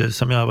 da ne bude da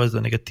sam ja vas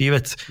da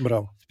negativec.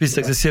 Bravo.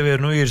 Spisak za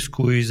Sjevernu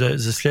Irsku i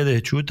za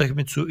sljedeću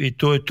utakmicu i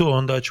to je to,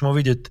 onda ćemo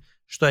vidjeti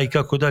šta i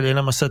kako dalje.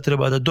 Nama sad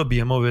treba da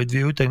dobijemo ove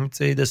dvije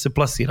utakmice i da se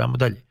plasiramo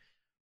dalje.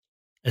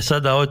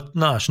 Sada,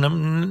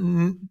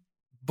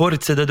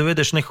 boriti se da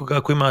dovedeš nekoga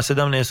ako ima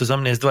 17,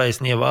 18,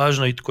 20 nije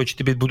važno i koji će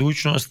ti biti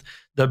budućnost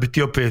da bi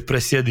ti opet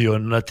presjedio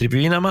na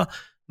tribinama.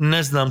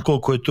 Ne znam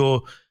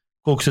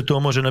koliko se to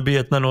može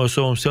nabijati na nos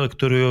ovom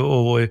selektoru i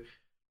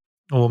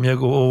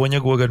ovoj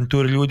njegovoj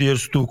garnituri ljudi, jer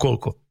su tu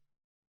koliko?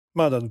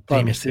 Mada,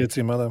 par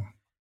mjeseci, mada.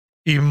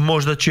 I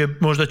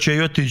možda će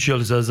i otići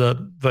za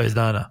 20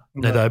 dana,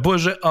 ne daj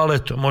Bože, ali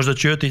eto, možda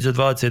će i otići za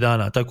 20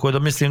 dana, tako da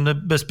mislim da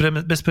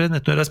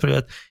bespredmetno je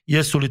raspravljati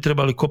jesu li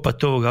trebali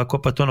kopati ovoga,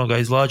 kopati onoga,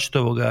 izvlačiti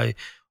ovoga i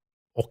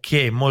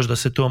ok, možda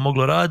se to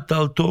moglo raditi,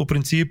 ali to u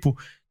principu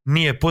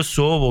nije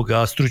posao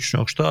ovoga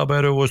stručnog štaba,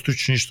 jer je ovo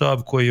stručni štab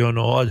koji je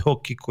ad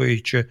hoc,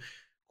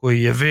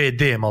 koji je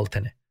VD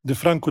maltene. De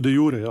Franco de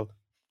Jure, jel?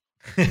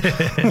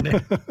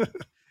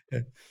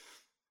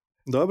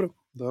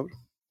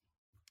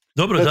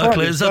 Dobro,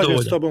 dakle,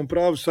 zadovoljan. S tobom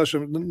pravu, Saša,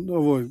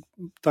 ovo je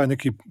taj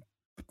neki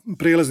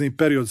prijelazni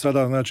period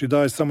sada, znači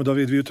daj samo da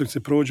ove dvije utakmice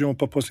prođemo,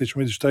 pa poslije ćemo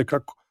vidjeti šta je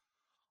kako.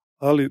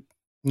 Ali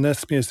ne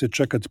smije se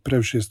čekati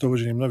previše s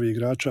dovođenjem novih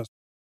igrača.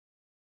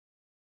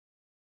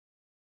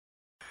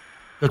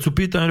 Kad su u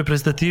pitanju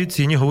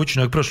reprezentativci i njihov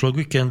učinak prošlog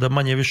vikenda,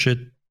 manje više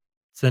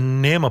se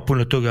nema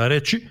puno toga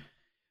reći.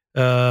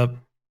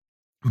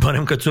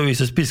 Barem kad su ovi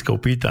sa spiska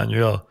u pitanju,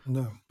 jel?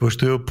 Da.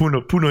 Pošto je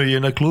puno je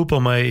na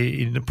klupama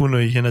i puno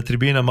je na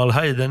tribinama, ali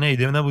hajde da ne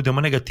idemo, ne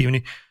budemo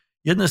negativni.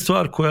 Jedna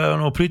stvar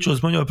koja pričali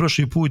smo njoj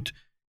prošli put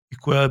i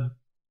koja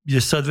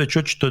je sad već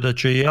očito da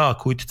će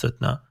jako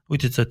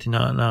utjecati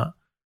na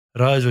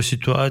razvoj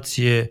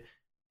situacije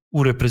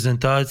u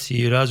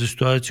reprezentaciji, razvoj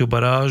situacije u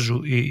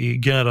baražu i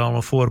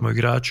generalno formu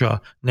igrača,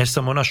 ne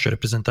samo naše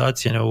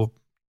reprezentacije, nego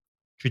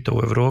čitav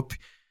u Evropi,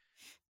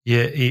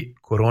 je i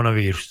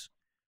koronavirus.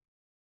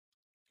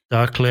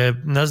 Dakle,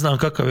 ne znam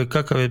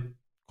kakav je,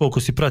 koliko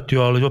si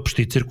pratio, ali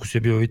opšti cirkus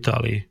je bio u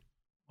Italiji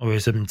ove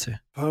sedmice.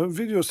 Pa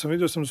vidio sam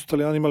da su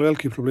Italijani imali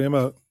velikih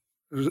problema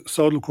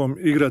sa odlukom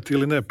igrati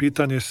ili ne.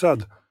 Pitanje je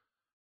sad.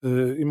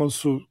 Imali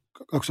su,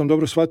 ako sam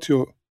dobro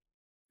shvatio,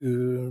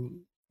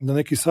 na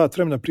neki sat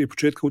vremena prije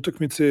početka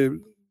utakmice,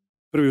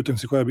 prvi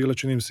utakmice koja je bila,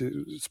 čini mi se,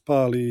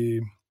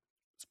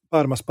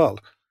 Parma Spal.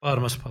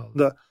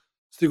 Da.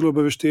 Stiglo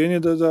obavještenje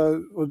da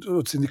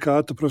od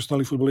sindikata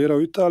profesionalnih fudbalera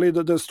u Italiji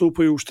da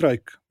stupaju u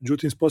štrajk.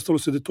 Međutim, ispostavilo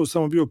se da je to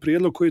samo bio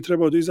prijedlog koji je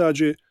trebao da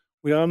izađe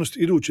u javnost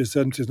iduće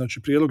sedmice,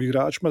 znači prijedlog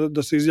igračima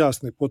da se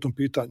izjasne po tom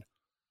pitanju.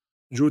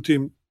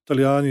 Međutim,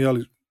 Italijani,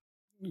 ali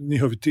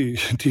njihovi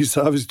ti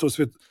savezi to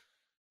sve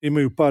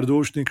imaju par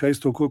doušnika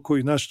isto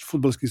koji naš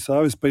fudbalski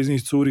savez, pa iz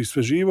njih curi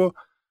sve živo,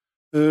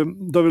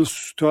 doveli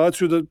su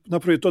situaciju da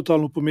napravi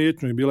totalnu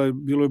pometnju i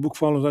bilo je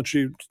bukvalno,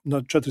 znači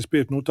na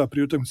 45 minuta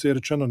prije utakmice je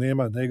rečeno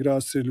ne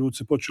igra se, ljudi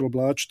se počelo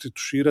oblačiti,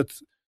 tuširati,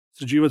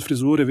 sređivati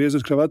frizure,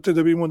 vezati kravate,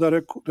 da bi im onda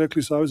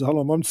rekli savez,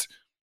 halo momci,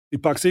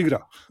 ipak se igra.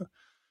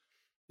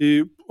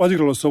 I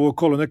odigralo se ovo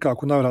kolo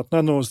nekako navrat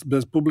na nos,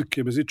 bez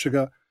publike, bez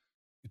ičega,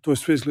 i to je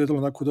sve izgledalo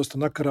onako dosta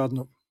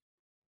nakaradno.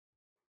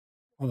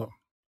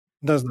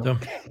 Ne znam. Da.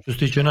 Što se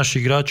tiče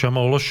naših igrača,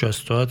 malo lošija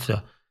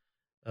situacija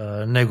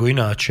nego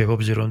inače,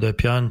 obzirom da je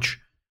Pjanić,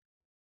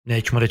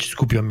 nećemo reći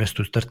skupio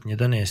mjesto u startnji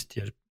 11,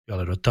 jer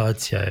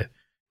rotacija je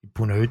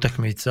puno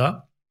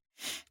utakmica,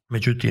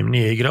 međutim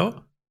nije igrao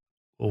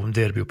u ovom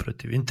derbiju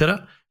protiv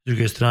Intera, s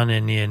druge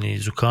strane nije ni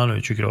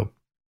Zukanović igrao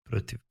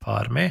protiv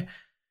Parme,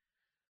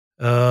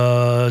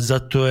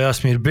 zato je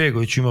Asmir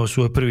Begović imao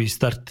svoj prvi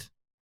start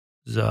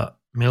za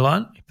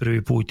Milan i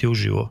prvi put je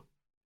uživo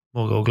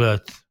mogao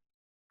gledati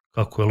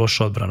kako je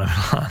loša odbrana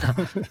Milana.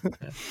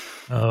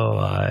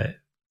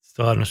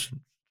 Stvarno su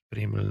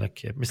primili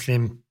neke,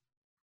 mislim,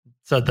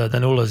 sad da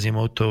ne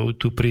ulazimo u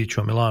tu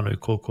priču o Milanu i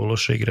koliko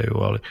loše igraju,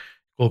 ali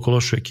koliko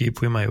lošu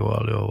ekipu imaju,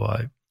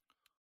 ali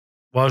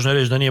važno je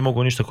reći da nije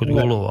mogao ništa kod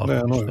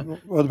golova.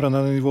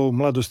 Odbrana na nivou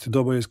mladosti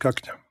doboje iz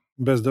kaknja,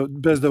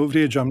 bez da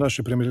vrijeđam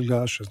naše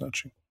premijerligaše,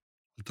 znači.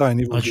 Taj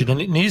nivo. Znači da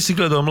nisi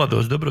gledao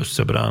mladost, dobro su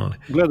se branili.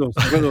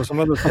 Gledao sam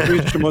mladost, a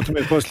pričat ćemo o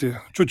tome poslije.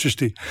 Čućeš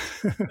ti.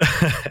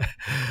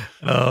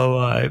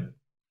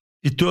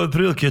 I to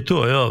otprilike je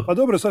to, jel? Pa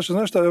dobro, Saša,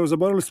 znaš šta, evo,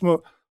 zaboravili smo,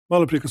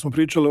 malo prije kad smo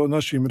pričali o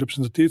našim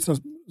reprezentativcima,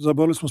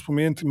 zaboravili smo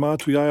spomenuti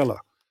Matu Jajala,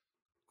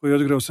 koji je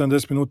odigrao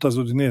 70 minuta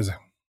za Udineze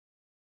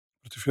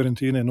protiv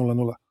Fiorentine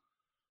 0-0.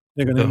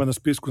 Njega nema na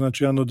spisku,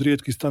 znači jedan od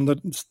rijetkih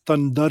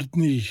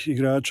standardnih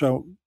igrača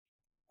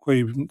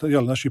koji,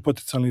 naših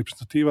potencijalnih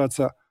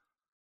reprezentativaca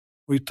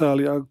u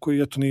Italiji, a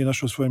koji eto nije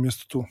našao svoje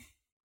mjesto tu.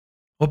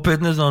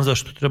 Opet ne znam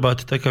zašto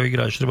trebate takav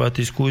igrač,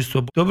 trebate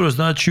iskustvo. Dobro,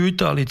 znači u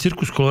Italiji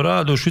cirkus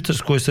Colorado, u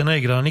Švicarskoj se ne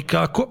igra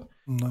nikako.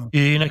 No.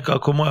 I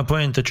nekako moja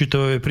poenta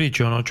čitave ove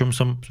priče,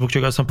 zbog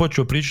čega sam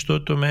počeo pričati o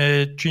tome,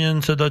 je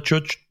činjenica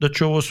da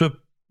će ovo sve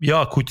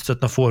jako utjecati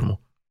na formu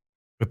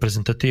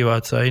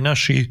reprezentativaca i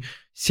naši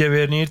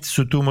sjevernirci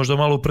su tu možda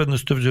malo u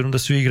prednosti, obzirom da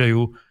svi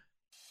igraju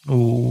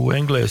u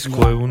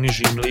Engleskoj, u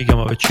nižim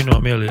ligama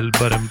većinom, ili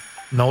barem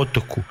na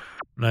otoku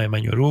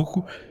najmanju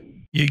ruku,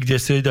 i gdje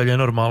se i dalje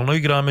normalno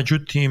igra,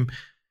 međutim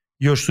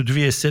još su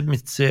 2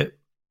 sedmice,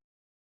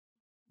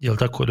 jel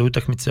tako, do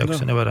utakmice, ako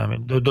se ne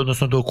varam,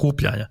 odnosno do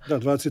okupljanja. Da,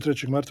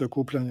 23. marta je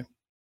okupljanje,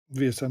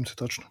 2 sedmice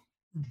točno.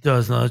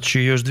 Da,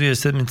 znači još 2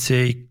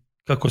 sedmice i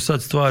kako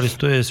sad stvari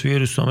stoje s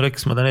virusom, rekli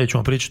smo da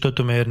nećemo pričati o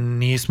tome jer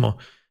nismo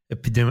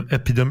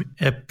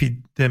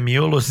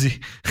epidemiolozi.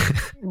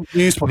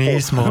 Nismo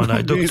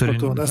doktori. Nismo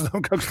to, ne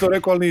znam kako si to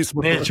rekao, ali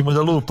nismo. Nećemo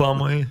da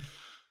lupamo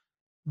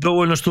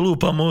dovoljno što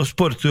lupamo o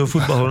sportu i o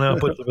fudbalu, nema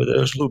potrebe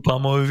da još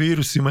lupamo o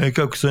virusima i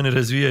kako se oni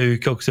razvijaju i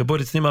kako se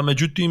boriti s njima,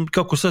 međutim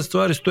kako sad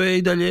stvari stoje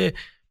i dalje,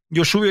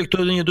 još uvijek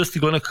to nije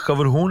dostiglo nekakav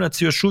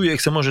vrhunac i još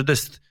uvijek se može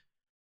desiti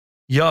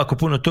jako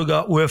puno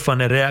toga. UEFA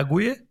ne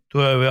reaguje,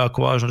 to je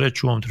jako važno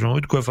reći u ovom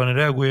trenutku, UEFA ne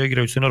reaguje,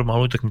 igraju se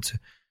normalne utakmice,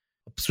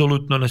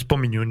 apsolutno ne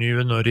spominju ni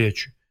jednoj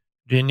riječi,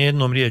 ni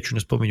jednom riječju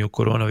ne spominju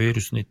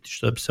koronavirus niti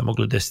šta bi se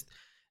moglo desiti.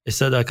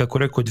 Sada, kako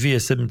rekao, 2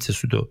 sedmice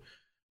su do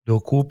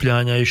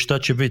okupljanja i šta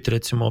će biti,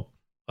 recimo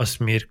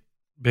Asmir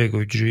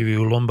Begović živi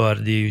u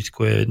Lombardiji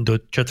koje do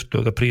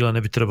 4. aprila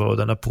ne bi trebalo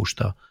da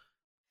napušta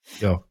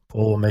po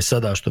ovome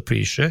sada što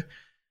piše.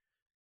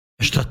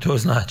 Šta to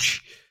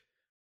znači?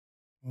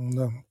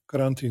 Da,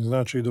 karantin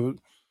znači do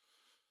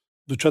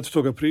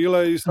 4.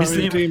 aprila i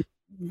samim tim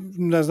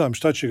ne znam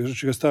šta će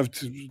ga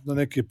staviti na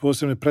neke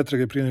posebne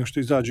pretrage prije nego što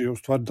izađe, u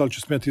stvari da li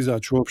će smjeti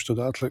izaći uopšte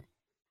odatle,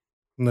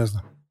 ne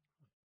znam.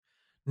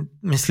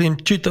 Mislim,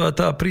 čitava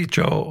ta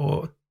priča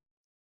o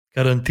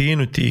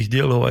karantinu tih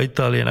dijelova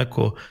Italije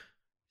onako,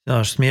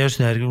 znaš,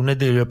 smiješna, jer u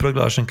nedjelju je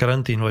proglašen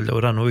karantin valjda u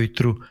rano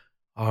ujutru,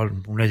 ali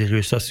u nedjelju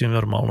je sasvim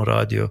normalno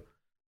radio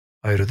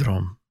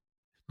aerodrom,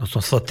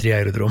 odnosno sva 3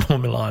 aerodroma u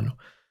Milanu.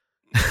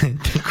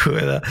 Tako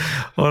je da,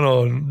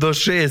 do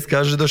 6,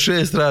 kaže do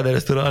 6 rade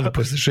restorani,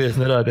 poslije 6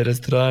 ne rade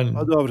restorani.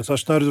 A dobro, sad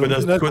što aerodrom,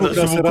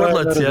 da su mu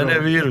podlaci, a ne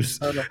virus.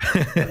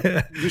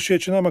 Više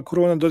će nama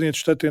korona donijeti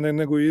štete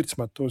nego i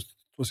Ircima, to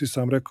si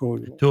sam rekao.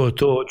 To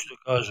hoću da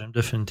kažem,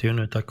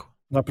 definitivno je tako.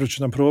 Napravit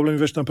će nam problem i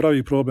već nam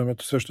pravi problem.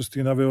 Eto, sve što si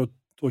ti naveo,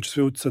 to će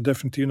sve utjecati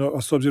definitivno,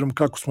 a s obzirom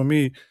kako smo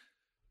mi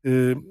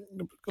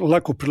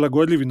lako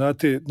prilagodljivi na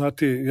te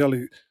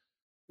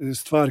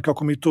stvari,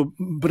 kako mi to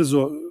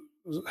brzo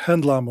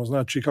hendlamo,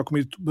 znači kako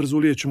mi brzo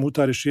uliječimo u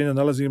ta rješenja,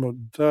 nalazimo,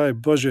 daj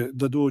Bože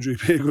da dođu i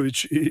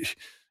Begović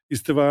i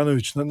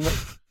Stevanović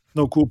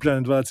na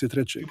okupljanje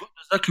 23.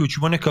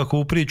 Zaključimo nekako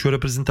u priču o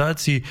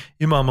reprezentaciji,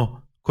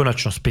 imamo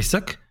konačno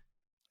spisak.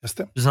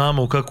 Jeste.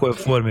 Znamo u kakvoj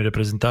je formi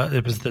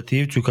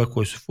reprezentativci, u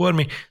kakvoj su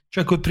formi,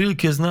 čak od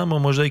prilike znamo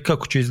možda i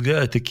kako će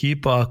izgledati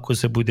ekipa ako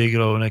se bude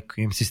igrao u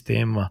nekim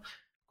sistemima,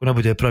 ako ne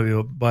bude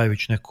pravio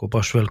Bajević neko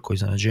baš veliko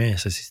iznenađenje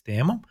sa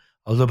sistemom,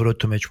 ali dobro, o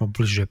tome ćemo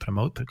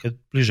kad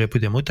bliže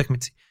budemo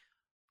utakmici.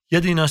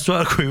 Jedina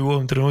stvar koju u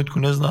ovom trenutku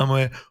ne znamo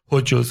je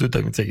hoće li se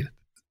utakmica igrati.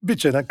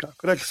 Biće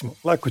nekako, rekli smo,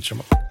 lako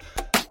ćemo.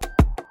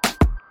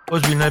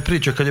 Ozbiljna je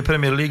priča kad je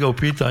Premier Liga u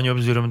pitanju,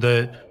 obzirom da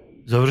je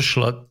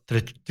završila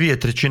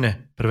 2/3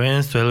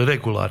 prvenstva ili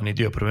regularni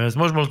dio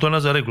prvenstva. Možemo li to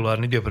nazvati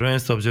regularni dio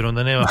prvenstva, obzirom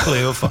da nema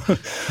play-offa?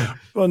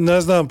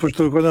 Ne znam,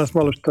 pošto je kod nas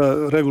malo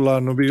šta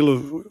regularno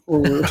bilo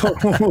u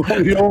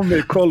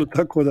ovome kolu,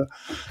 tako da...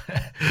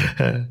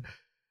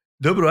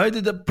 Dobro,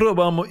 ajde da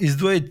probamo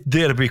izdvojiti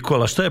derbi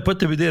kola. Šta je po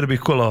tebi derbi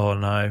kola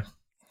onaj?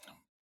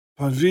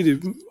 Pa vidi,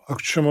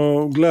 ako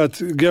ćemo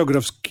gledati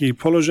geografski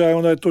položaj,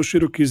 onda je to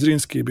Široki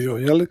Zrinski bio,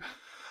 jel?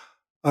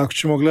 Ako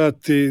ćemo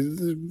gledati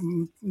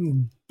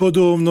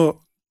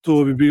podobno,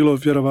 to bi bilo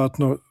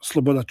vjerovatno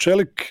Sloboda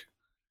Čelik,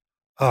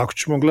 a ako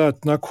ćemo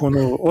gledati nakon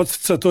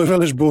Odsica, to je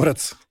Veleš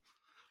Borac.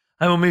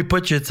 Ajmo mi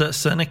početi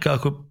sa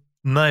nekako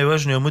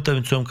najvažnijom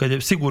utakmicom,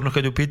 sigurno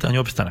kad je u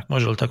pitanju opstanak,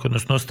 može li tako,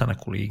 odnosno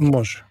ostanak u ligi?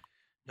 Može.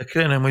 Da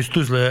krenemo iz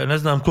Tuzle, ne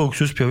znam koliko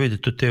si uspio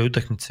vidjeti od te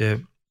utakmice.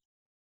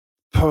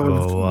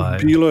 Pa,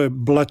 bilo je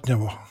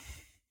blatnjavo.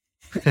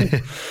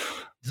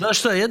 Znaš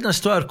šta, jedna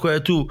stvar koja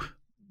je tu,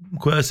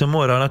 koja se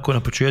mora onako na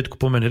početku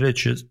po meni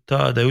reći,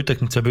 ta da je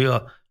utakmica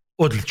bila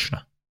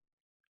odlična.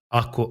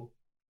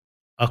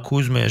 Ako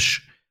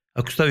uzmeš,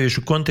 ako staviš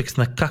u kontekst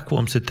na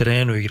kakvom se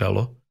terenu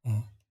igralo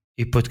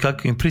i pod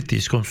kakvim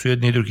pritiskom su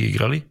jedni i drugi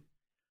igrali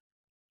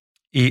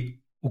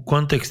i u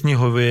kontekst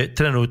njihove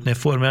trenutne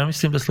forme, ja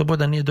mislim da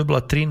Sloboda nije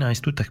dobila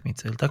 13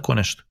 utakmica, ili tako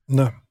nešto?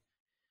 Da.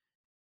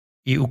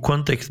 I u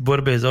kontekst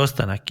borbe za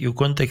ostanak i u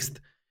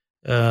kontekst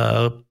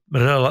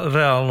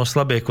realno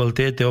slabe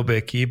kvalitete obe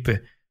ekipe,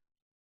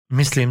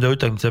 mislim da je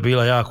utakmica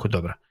bila jako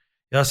dobra.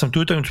 Ja sam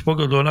tu utakmicu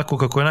pogledao onako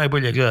kako je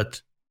najbolje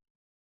gledati,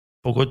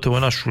 pogotovo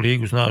našu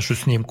ligu, znaš, u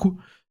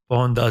snimku, pa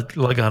onda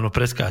lagano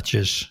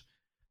preskačeš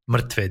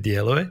mrtve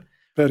dijelove.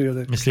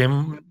 Periode.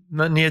 Mislim,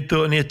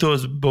 nije to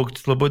zbog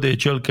Slobode i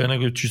Čelika,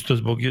 nego čisto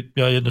zbog,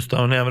 ja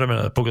jednostavno nemam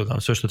vremena da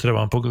pogledam sve što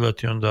trebam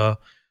pogledati, onda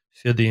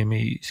sjedim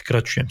i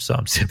skraćujem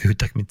sam sebi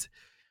utakmice.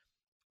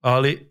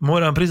 Ali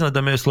moram priznati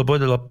da me je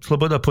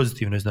Sloboda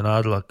pozitivno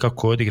iznenadila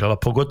kako je odigrala,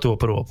 pogotovo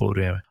prvo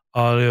poluvrijeme.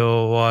 Ali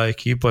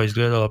ekipa je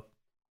izgledala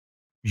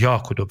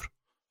jako dobro.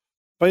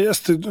 Pa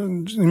jeste,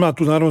 ima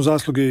tu naravno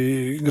zasluge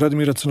i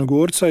Gradimira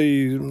Crnogorca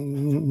i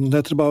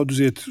ne treba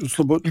oduzeti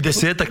Slobodu. I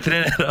 10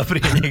 trenera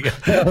prije njega.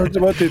 Ne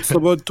treba oduzeti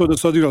Slobodu to da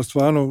se odigrao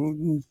stvarno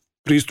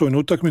pristojnu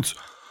utakmicu,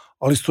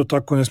 ali isto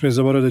tako ne smije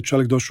zaboraviti da je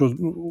Čelik došao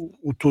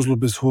u Tuzlu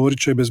bez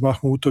Horića i bez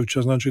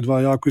Mahmutovića, znači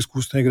dva jako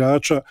iskusna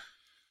igrača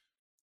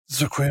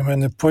za koje me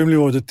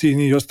nepojmljivo da ti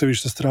njih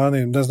ostaviš sa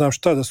strane, ne znam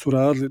šta da su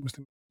radili.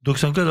 Mislim. Dok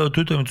sam gledao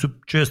tu utakmicu,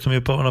 često mi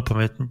je pao na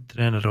pamet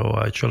trener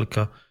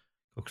Čelika,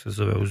 kako se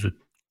zove,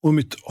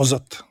 Umit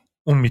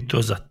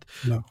Ozat,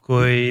 da.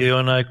 Koji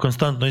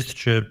konstantno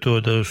ističe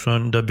to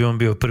da bi on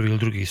bio prvi ili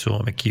drugi s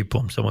ovom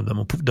ekipom, samo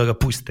da ga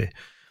puste.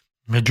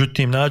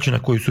 Međutim, način na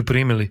koji su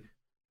primili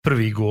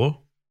prvi gol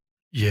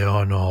je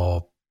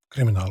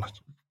kriminalac.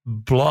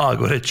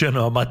 Blago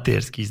rečeno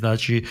amaterski,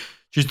 znači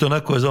čisto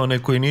onako za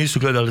one koji nisu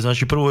gledali,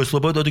 znači prvo je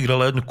Sloboda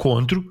odigrala jednu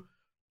kontru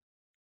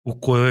u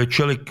kojoj je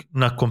Čelik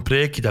nakon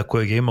prekida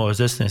kojeg je imao s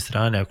desne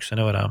strane, ako se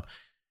ne varam,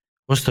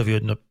 ostavio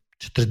jedno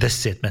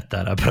 40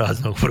 metara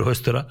praznog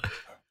prostora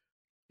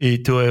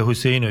i to je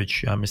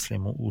Huseinović, ja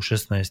mislim, u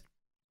 16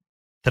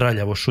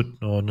 traljavo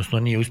šutno, odnosno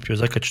nije uspio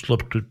zakačiti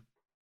loptu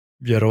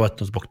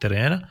vjerovatno zbog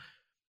terena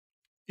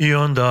i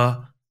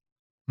onda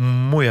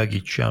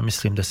Mujagić, ja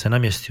mislim da se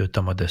namjestio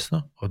tamo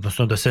desno,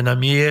 odnosno da se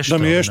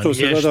namještao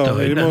se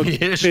gledao, imao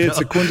 5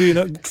 sekundi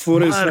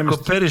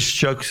Marko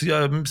Perišić,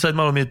 sad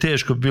malo mi je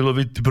teško bilo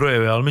vidjeti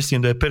brojeve, ali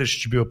mislim da je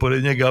Perišić bio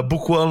pored njega,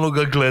 bukvalno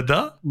ga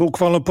gleda.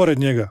 Bukvalno pored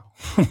njega.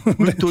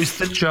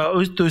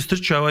 tu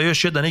istrčava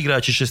još jedan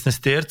igrač iz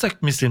 16-terca,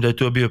 mislim da je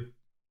to bio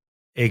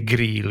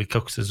Egri ili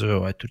kako se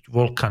zove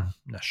Volkan,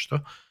 nešto.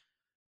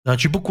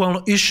 Znači,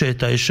 bukvalno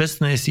išeta iz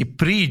 16 i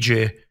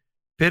priđe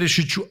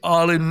Perišiću,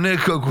 ali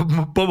nekako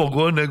mu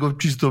pomogao, nego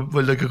čisto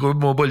valjda kako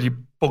imao bolji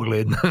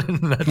pogled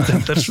na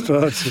centar.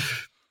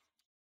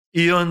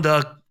 I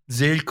onda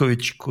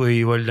Zeljković,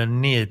 koji valjda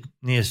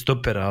nije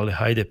stopera, ali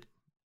hajde,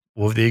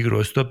 ovdje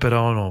igrao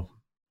stopera,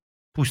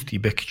 pusti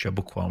Bekića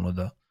bukvalno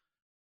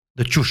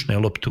da čušne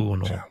loptu,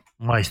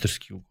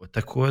 majstorski ugod.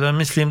 Tako da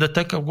mislim da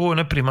takav gol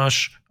ne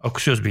primaš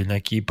ako si ozbiljna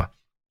ekipa.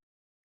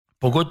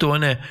 Pogotovo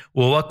ne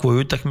u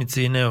ovakvoj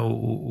utakmici, ne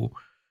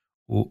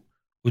u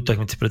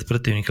utakmici pred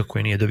protivnika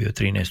koji nije dobio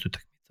 13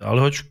 utakmica. Ali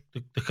hoću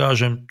da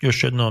kažem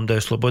još jednom da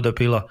je Sloboda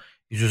bila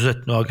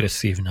izuzetno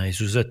agresivna,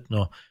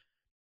 izuzetno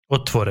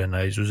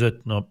otvorena,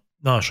 izuzetno,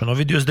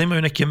 vidio se da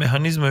imaju neke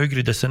mehanizme u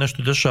igri da se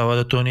nešto dešava,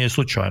 da to nije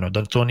slučajno,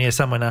 da to nije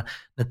samo na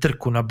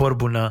trku, na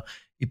borbu,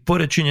 i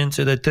pored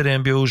činjenice da je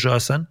teren bio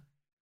užasan,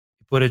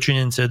 i pored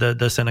činjenice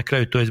da se na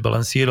kraju to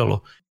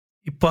izbalansiralo,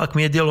 ipak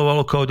mi je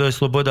djelovalo kao da je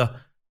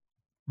Sloboda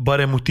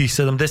barem u tih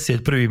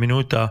 71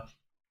 minuta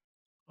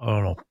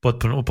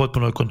u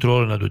potpunoj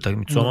kontroli nad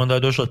utakmicom. Onda je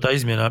došla ta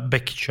izmjena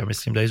Bekića,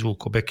 mislim da je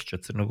izvukao Bekića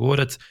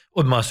Crnogorac,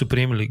 odmah su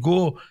primili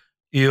gol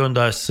i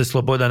onda se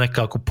Sloboda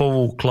nekako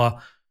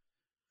povukla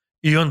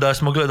i onda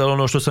smo gledali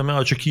ono što sam ja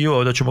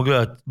očekivao da ćemo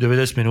gledati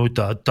 90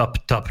 minuta tap,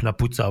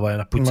 napucavaj,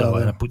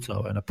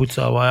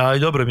 a i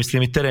dobro,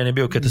 mislim i teren je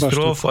bio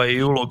katastrofa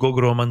i ulog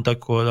ogroman,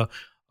 tako da,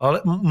 ali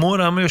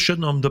moram još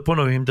jednom da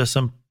ponovim da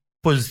sam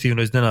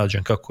pozitivno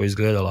iznenađen kako je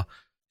izgledala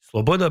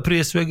Sloboda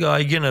prije svega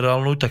i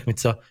generalno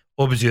utakmica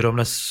obzirom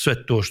na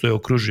sve to što je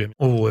okružuje.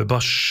 Ovo je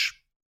baš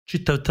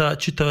čitav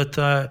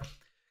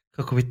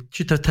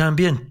taj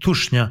ambijent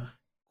tušnja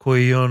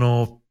koji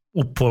ono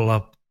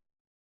upola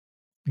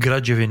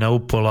građevina,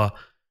 upola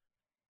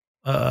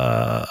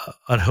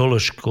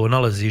arheološko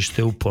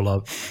nalazište,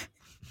 upola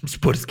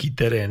sportski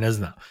teren, ne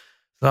znam.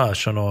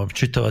 Znaš, ono,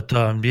 čitava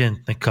ta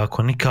ambijent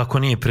nikako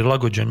nije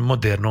prilagođen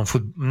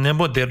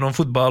modernom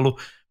fudbalu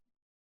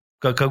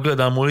kako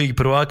gledamo u Ligi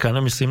prvaka,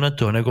 ne mislim na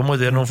to, nego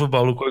modernom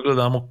fudbalu koji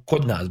gledamo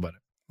kod nas bar.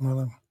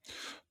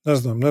 Ne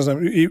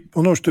znam. I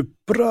ono što je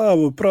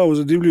pravo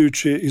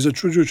zadivljujuće i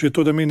začuđujuće je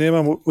to da mi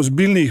nemamo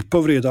ozbiljnijih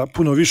povreda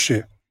puno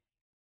više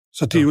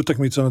sa tih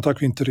utakmica na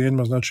takvim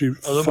terenima. Znači,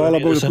 hvala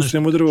Bogu da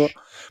pustimo drvo.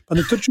 Pa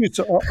ne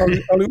trčica,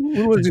 ali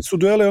ulazi su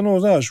duele, ono,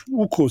 znaš,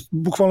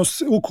 bukvalno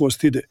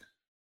ukost ide.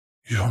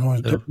 I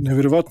ono,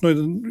 nevjerovatno je,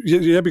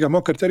 jebi ga,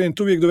 mokar teren,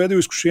 tu uvijek dovede u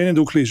iskušenje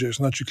da ukližeš.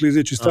 Znači,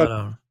 klizeći start.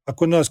 A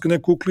kod nas kad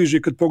neko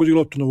ukliže, kad pogodi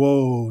loptu,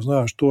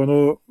 znaš, to je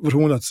ono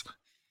vrhunac.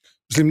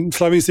 Mislim,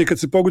 slavi se kad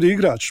se pogodi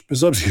igrač,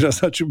 bez obzira,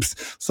 znači,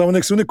 samo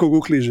nek se u nekog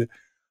ukliže.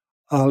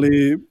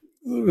 Ali,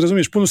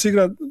 razumiješ, puno se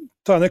igra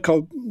ta neka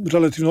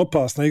relativno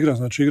opasna igra,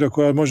 znači igra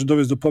koja može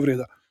dovesti do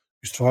povreda.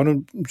 I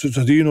stvarno,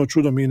 za divno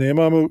čudo mi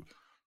nemamo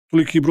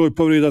toliki broj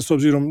povreda s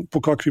obzirom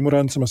po kakvim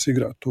oranicama se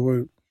igra. To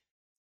je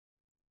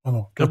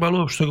Trebalo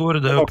uopšte govori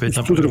da je opet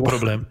napravio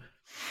problem.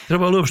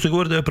 Trebalo uopšte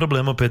govori da je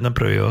problem opet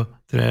napravio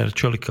trener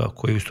Čolika,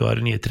 koji u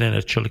stvari nije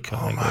trener Čolika.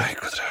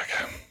 Majko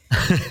draga.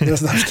 Ja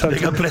znam šta da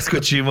ga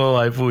preskočimo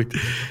ovaj put.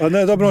 A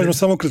ne, dobro, možemo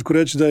samo kratko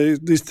reći da je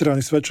istiran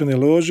iz svečane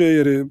lože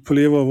jer je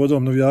polijevao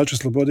vodom navijače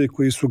Slobode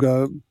koji su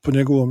ga po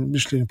njegovom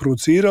mišljenju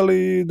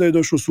provocirali i da je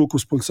došao u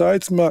sukob s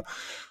policajcima,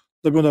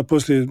 da bi onda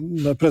poslije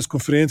na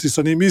preskonferenciji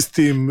sa njim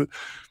istim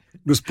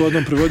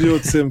gospodinom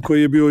prevodiocem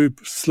koji je bio i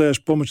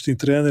pomoćni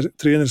trener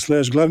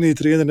glavni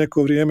trener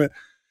neko vrijeme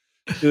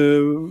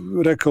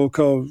rekao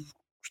kao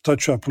šta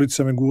ću ja,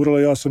 policija me gurala,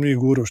 ja sam njih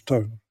gurao,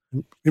 šta?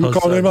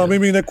 Imamo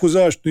mi neku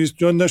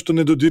zaštitu, on nešto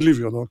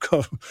nedodirljivi, ono,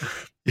 kao.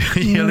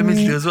 Je li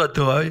mislio zvati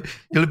ovaj?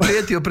 Je li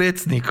prijetio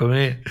predsjednikom,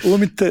 ne?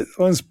 Umite,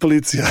 on s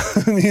policija,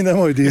 nije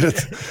nemoj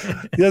dirati.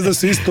 Ja da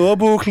su isto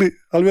obukli,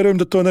 ali vjerujem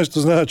da to nešto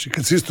znači,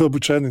 kad su isto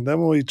obučeni,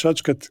 nemoj i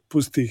čačkat,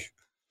 pusti ih.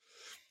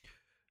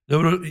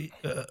 Dobro,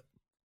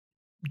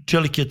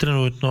 Čelik je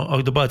trenutno,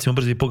 ako da bacimo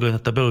brzi pogled na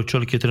tabelu,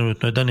 Čelik je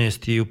trenutno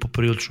 11 i u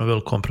poprilično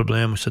velikom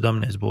problemu,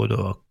 17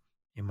 bodova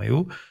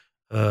imaju.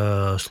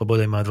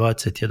 Sloboda ima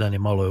 21 i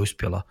malo je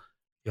uspjela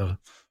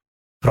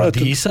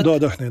prodisati,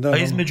 a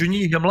između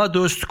njih je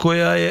Mladost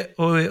koja je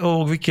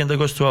ovog vikenda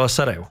gostovala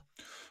Sarajevo.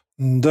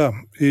 Da,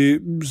 i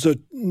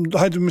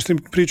hajde, mislim,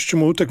 pričat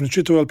ćemo o utakmici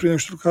čitavu, ali prije nego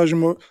što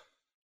kažemo,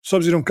 s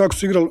obzirom kako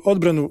su igrali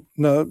odbranu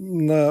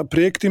na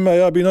projektima,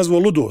 ja bih nazvao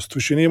ludost,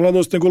 više nije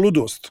Mladost nego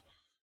ludost,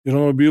 jer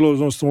ono je bilo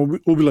jednostavno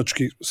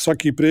ubilački,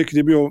 svaki projekt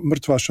je bio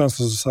mrtva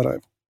šansa za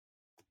Sarajevo.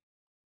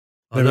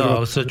 A da,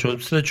 ali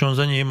srećom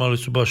za njih imali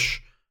su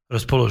baš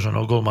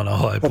raspoloženog golmana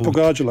ovaj put. Pa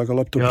pogađala ga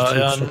loptu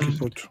svaki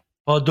put.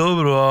 Pa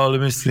dobro, ali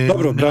mislim...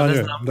 Dobro,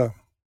 branio, da.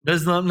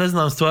 Ne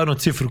znam stvarno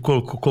cifru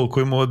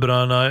koliko ima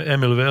odbrana.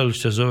 Emil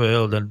Velić se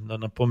zove, da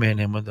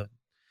napomenemo, da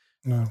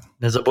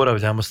ne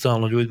zaboravljamo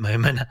stalno ljudima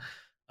imena.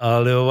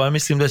 Ali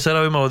mislim da je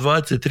Sarajevo imalo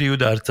 23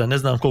 udarca. Ne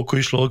znam koliko je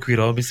išlo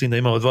okvira, ali mislim da je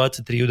imalo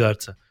 23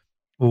 udarca.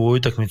 U ovoj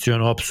utakmici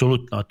je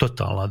apsolutna,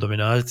 totalna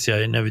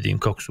dominacija i ne vidim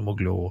kako su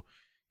mogli ovo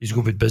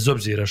izgubiti, bez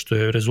obzira što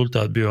je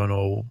rezultat bio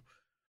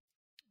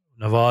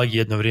na vagi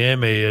jedno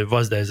vrijeme i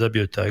Vazda je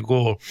zabio taj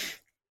gol.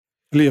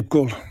 Lijep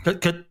gol.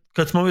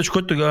 Kad smo već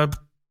kod toga,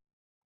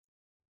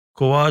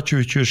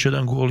 Kovačević još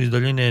jedan gol iz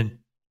daljine,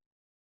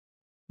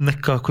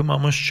 nekako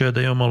imam osjećaj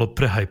da je malo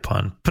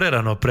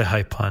prerano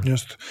prehajpan.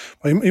 Jeste.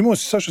 Pa imao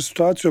si Saša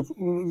situaciju,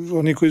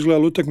 oni koji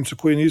izgledali utakmicu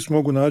koji nisu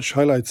mogu naći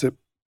highlightse,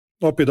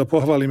 opet da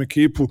pohvalim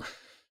ekipu,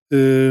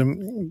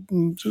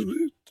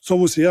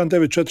 zovu se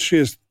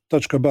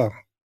 1946.ba.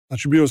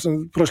 Znači bio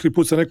sam prošli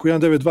put sa neko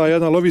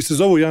 1921, ali ovi se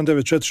zovu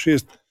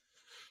 1946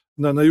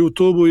 na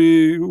YouTube-u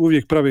i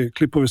uvijek prave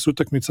klipove s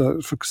utakmica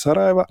FK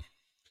Sarajeva.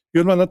 I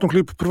odmah na tom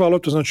klipu prva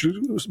lopta, znači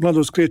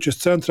Mladost kreće s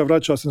centra,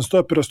 vraća se na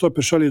stopera,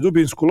 stoper šalje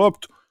dubinsku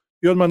loptu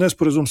i odmah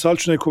nesporazum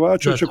Salčina i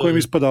Kovačevića kojem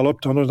ispada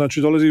lopta.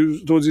 Znači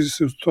dolazi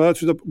se u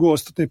situaciju da go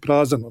ostane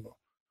prazan.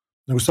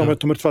 Nego samo je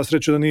to mrtva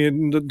sreća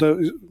da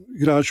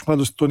igrač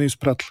Mladost to nisu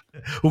pratili.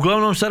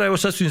 Uglavnom Sarajevo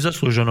sasvim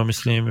zasluženo,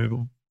 mislim,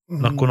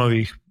 nakon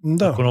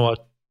ova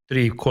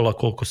 3 kola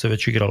koliko se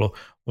već igralo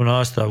u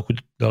nastavku,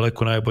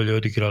 daleko najbolje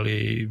odigrali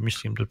i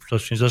mislim da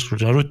sasvim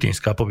zaslužena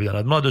rutinska pobjeda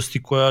nad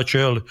Mladosti koja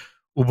će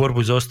u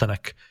borbu za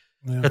ostanak.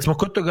 Ja. Kad smo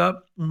kod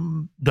toga,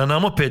 da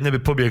nam opet ne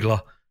bi pobjegla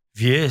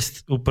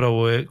vijest,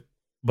 upravo je,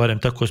 barem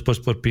tako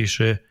Sport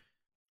piše,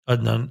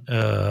 Adnan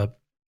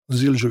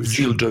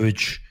Zildžović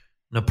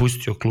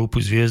napustio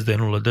klupu Zvijezde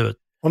 0-9.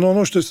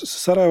 Ono što je sa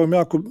Sarajevom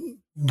jako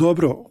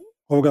dobro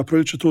ovoga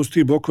proljeća, to su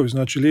ti blokovi,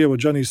 znači lijevo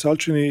Đani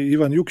Salčini,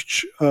 Ivan Jukić,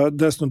 a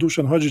desno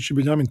Dušan Hodžić i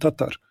Benjamin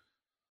Tatar.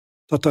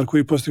 Tatar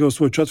koji je postigao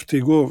svoj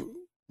 4. gol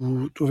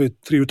u ove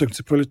 3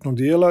 utakmice proljetnog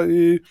dijela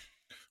i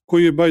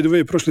koji je, by the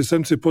way, prošle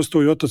sedmice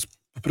postao i otac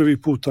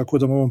prvi put, tako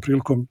da mu ovom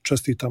prilikom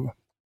čestitamo.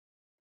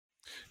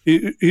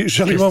 I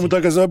želimo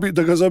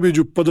da ga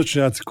zaobiđu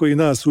podočnjaci koji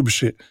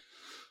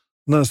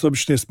nas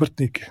obične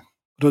smrtnike,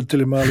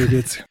 roditelji male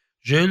djece.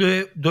 Željo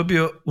je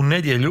dobio u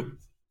nedjelju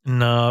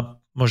na,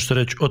 može se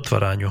reći,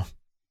 otvaranju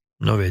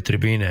nove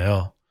tribine,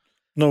 evo.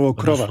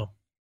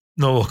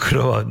 Novog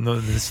krova,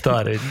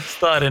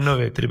 stare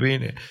nove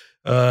tribine.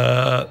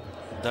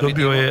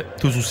 Dobio je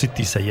Tuzu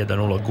City sa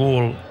 1-0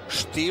 gol.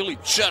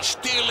 Štilić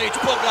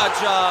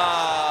pogađa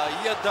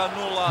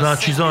 1-0.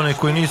 Znači, za one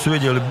koji nisu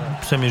vidjeli,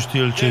 Semir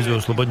Štilić je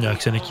izveo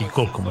slobodnjak sa neki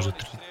koliko, možda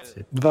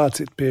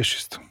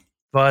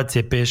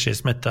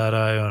 25-6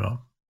 metara i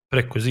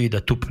preko zida,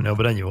 tup,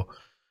 neobranjivo.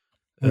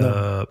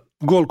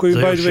 Gol koji,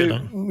 by the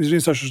way,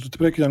 izvim Saša što te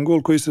prekidam,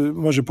 gol koji se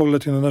može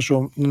pogledati na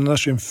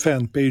našem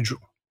fan page-u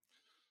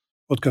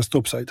podcast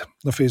Topside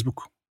na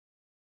Facebooku.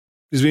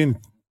 Izvini,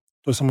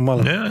 to je samo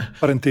mala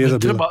parenteza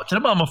bila.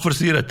 Trebamo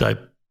forsirati taj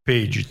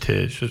page,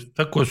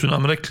 tako su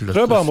nam rekli. Da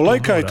trebamo,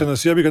 lajkajte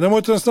nas, jebi ga,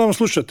 nemojte nas samo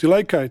slušati,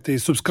 lajkajte i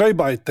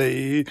subscribe-ajte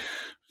i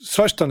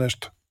svašta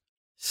nešto.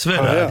 Sve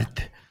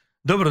radite. Ja.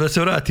 Dobro, da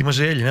se vratimo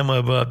Želji,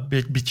 nemoj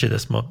bit će da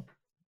smo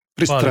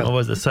palimo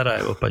ovo za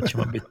Sarajevo, pa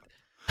ćemo biti.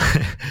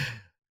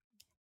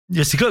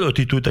 Jesi gledao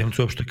ti tu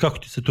utakmicu uopšte? Kako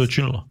ti se to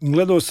činilo?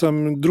 Gledao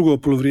sam drugo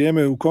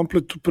polovrijeme u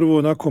kompletu, prvo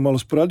onako malo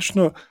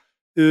sporadično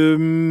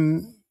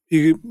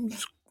i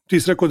ti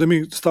si rekao da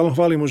mi stalno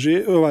hvalimo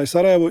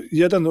Sarajevo.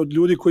 Jedan od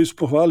ljudi koji su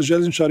pohvalili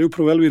željezničari,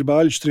 upravo Elvir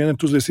Baljić, trener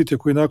Tuzle City,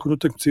 koji nakon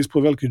utakmice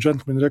ispao veliki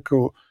džentlmen,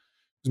 rekao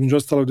između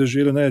ostalog da je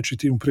Željo najjači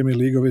tim u Premier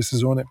Ligi ove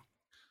sezone.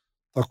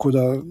 Tako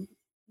da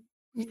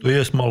to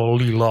je malo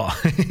lila.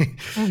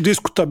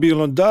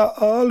 Diskutabilno, da,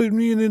 ali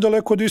nije ni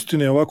daleko od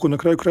istine. Ovako, na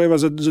kraju krajeva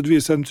za 2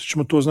 sedmice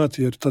ćemo to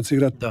znati, jer tad se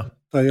igra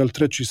taj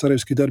treći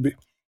sarajevski derbi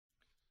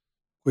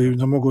koji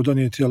nam mogu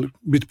donijeti, ali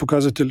biti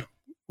pokazatelj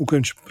u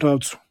kojem će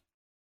pravcu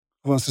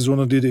ova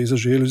sezona da ide i za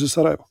Želju i za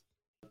Sarajevo.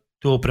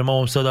 To prema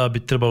ovom sada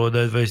bi trebalo da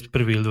je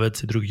 21. ili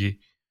 22.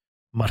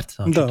 mart,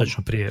 znači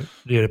točno prije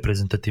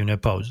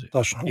reprezentativne pauze.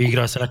 Tačno.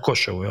 Igra se na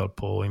Koševu,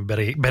 po ovim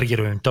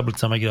Bergerovim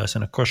tablicama igra se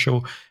na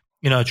Koševu.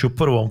 Inače, u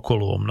prvom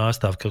kolu ovom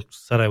nastavka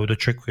Sarajevo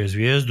dočekuje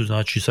Zvijezdu,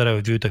 znači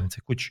Sarajevo 2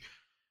 utakmice kući,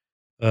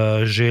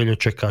 Željo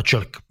čeka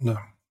Čelik. Da.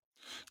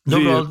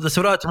 Dobro, da se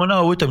vratimo na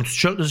ovu utakmicu.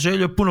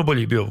 Željo je puno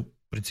bolji bio, u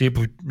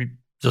principu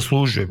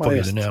zaslužuje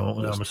pobjedu,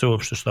 nemamo se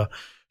uopšte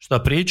šta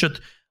pričat,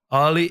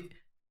 ali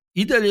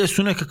i dalje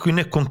su nekakvi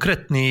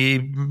nekonkretni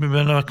i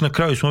na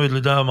kraju smo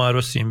vidjeli da Amar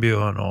Osim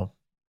bio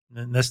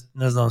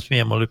ne znam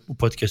smijemo li u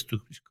podcastu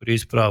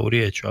iskoristiti pravu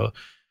riječ, ali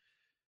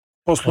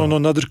poslovno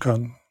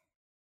nadrkan.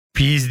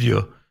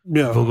 Pizdio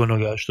zbog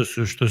onoga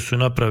što su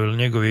napravili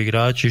njegovi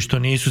igrači, što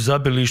nisu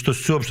zabili, što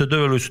su uopšte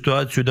doveli u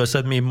situaciju da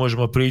sad mi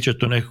možemo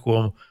pričati o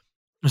nekakvom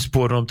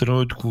spornom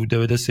trenutku u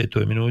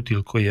 90. minuti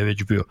ili koji je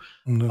već bio.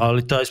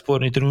 Ali taj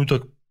sporni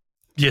trenutak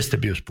jeste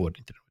bio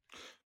sporni trenutak.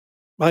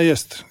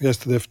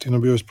 Jeste definitivno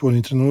bio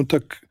sporni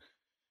trenutak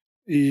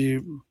i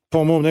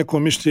po mom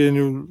nekom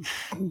mišljenju,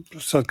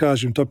 sad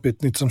kažem to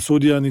opet, niti sam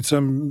sudija, niti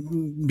sam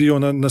bio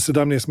na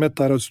 17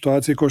 metara od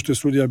situacije kao što je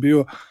sudija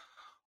bio,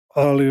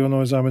 ali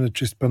je za mene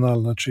čist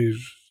penal, znači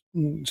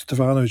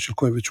Stefanović ili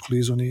ko je već u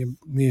klizu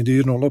nije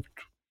dirnuo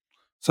loptu.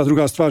 Sad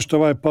druga stvar što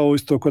ovaj pao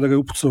isto kao da ga je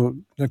upucao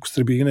neku s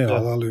tribine,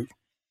 ali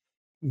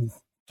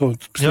to...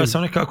 Ja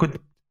sam nekako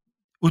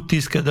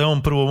utiska da je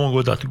on prvo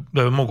mogao dati,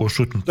 da je mogao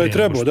šutnuti. Da je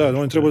trebao,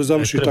 on je trebao da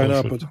završi taj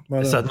napad.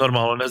 Sad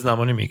normalno ne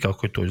znamo ni mi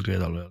kako je to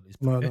izgledalo.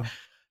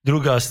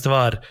 Druga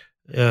stvar,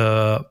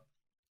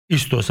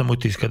 isto sam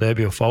utiska da je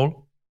bio faul,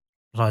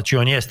 znači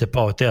on jeste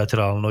pao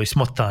teatralno i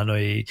smotano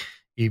i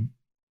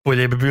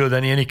bolje bi bilo da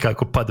nije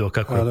nikako padao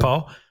kako je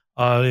pao,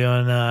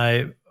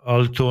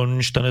 ali to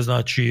ništa ne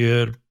znači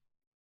jer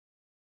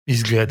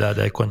izgleda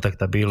da je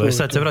kontakta bilo.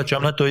 Sad se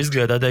vraćam na to,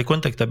 izgleda da je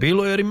kontakta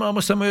bilo jer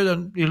imamo samo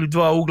 1 ili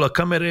 2 ugla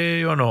kamere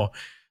i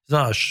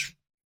znaš,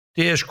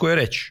 teško je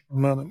reći.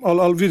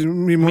 Ali vidi,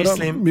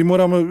 mi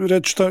moramo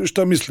reći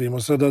šta mislimo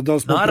sada, da li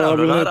smo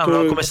naravno,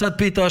 ako me sad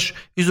pitaš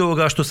iz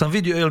ovoga što sam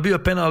vidio, je li bio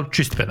penal,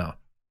 čist penal.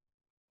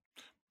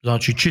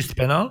 Znači čist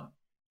penal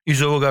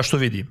iz ovoga što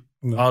vidim.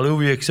 Ali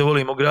uvijek se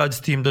volimo graditi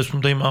s tim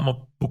da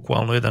imamo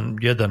bukvalno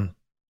jedan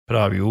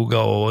pravi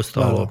ugao,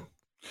 ostalo.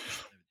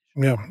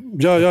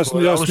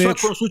 U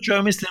svakom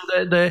slučaju mislim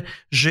da je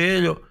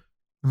Željo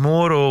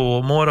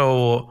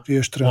morao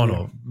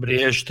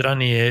riješiti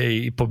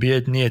ranije i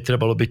pobijediti. Nije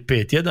trebalo biti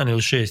 5-1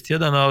 ili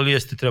 6-1, ali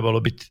jeste trebalo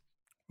biti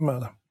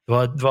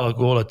 2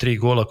 gola, 3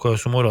 gola koja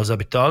su morali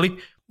zabiti, ali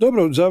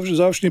dobro,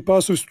 završni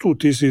pasovi su tu,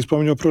 ti si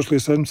spominjao prošle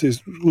sedmice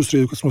u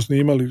srijedu kad smo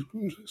snimali,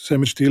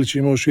 Semir Štilić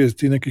imao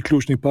 6 nekih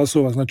ključnih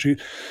pasova, znači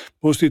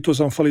postoji to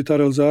samo fali ta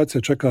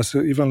realizacija, čeka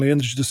se Ivan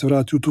Lendrić da se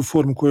vrati u tu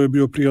formu koju je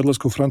bio prije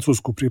odlaska u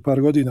Francusku prije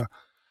par godina,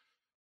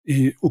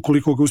 i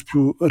ukoliko ga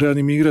uspiju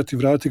reanimirati,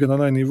 vrati ga na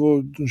onaj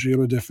nivo,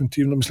 Žiro je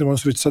definitivno, mislim, on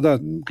su već sada,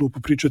 glupo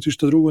pričati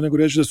ništa drugo, nego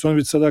reći da su on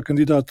već sada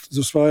kandidat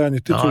za osvajanje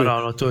titule.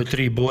 Naravno, to je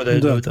 3 boda,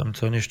 jedno tam,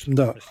 to ništa.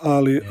 Da,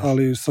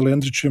 ali sa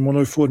Lendrićem u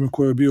onoj formi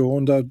kojoj je bio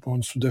onda,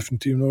 oni su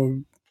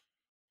definitivno,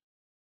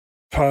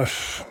 pa,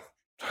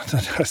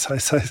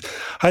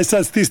 haj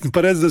sad stisni,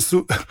 pa reći da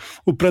su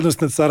u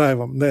prednost nad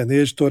Sarajevom. Ne,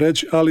 neću to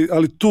reći,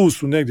 ali tu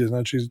su negdje,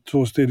 znači,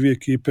 to su te dvije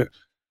ekipe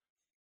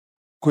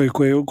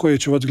koje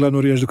će voditi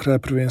glavnu riječ do kraja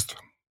prvenstva.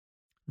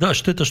 Da,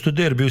 šteta što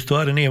derbi u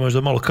stvari nije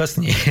možda malo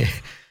kasnije.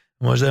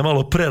 Možda je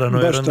malo prerano,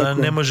 jer onda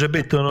ne može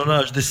biti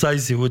naš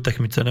decisive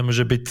utakmica, ne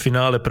može biti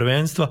finale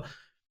prvenstva.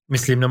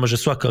 Mislim, ne može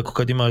svakako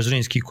kad imaš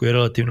Zrinski koji je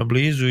relativno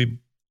blizu i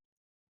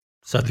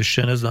sad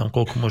više ne znam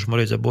koliko možemo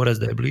reći za Borac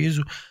da je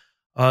blizu,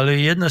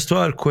 ali jedna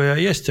stvar koja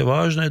jeste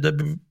važna je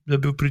da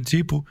bi u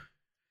principu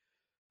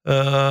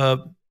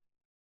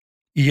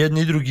i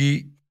jedni i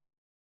drugi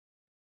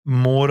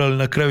morali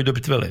na kraju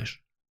dobiti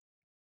Velež.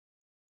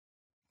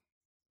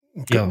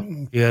 Ja,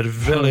 jer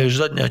Velež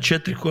zadnja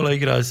 4 kola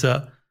igra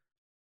sa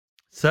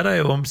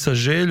Sarajevom, sa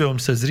Željom,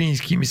 sa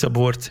Zrinskim i sa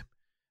Borcem.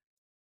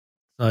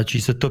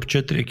 Znači sa top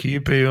 4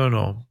 ekipe i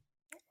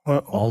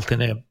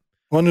altene.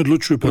 Oni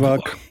odlučuju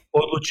prvaka.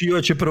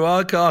 Odlučivaće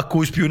prvaka ako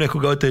uspiju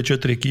nekoga od te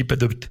 4 ekipe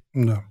dobiti.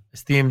 Da.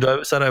 S tim da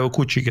Sarajevo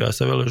kući igra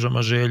sa Veležom,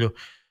 a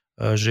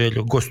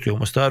Željo gostuje u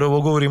Mostaru.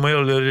 Ovo govorimo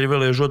jer je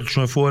Velež u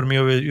odličnoj formi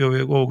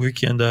ovog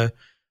vikenda je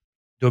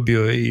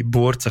dobio i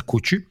Borca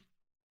kući.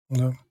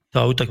 Da.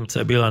 Ta utakmica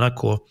je bila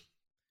onako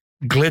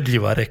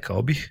gledljiva,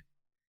 rekao bih,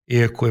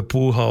 iako je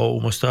puhao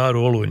u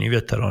Mostaru olujni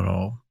vjetar,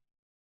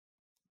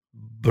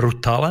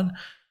 brutalan,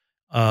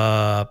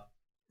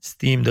 s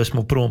tim da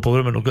smo u prvom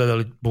povremenu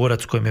gledali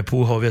Borac kojem je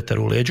puhao vjetar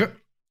u leđa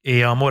i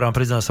ja moram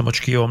priznati da sam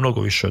očekivao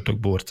mnogo više od tog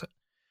Borca.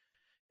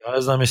 Ja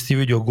ne znam jesi ti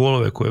vidio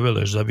golove koje je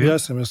Velež zabio. Ja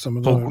sam.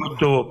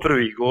 Pogotovo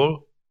prvi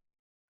gol,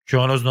 će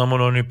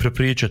znam ni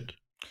prepričat.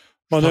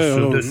 Ma što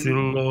se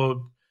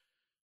desilo.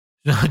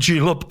 Znači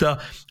lopta,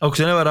 ako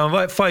se ne varam,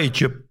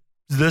 Fajić je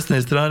s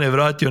desne strane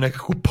vratio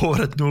nekakvu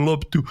povratnu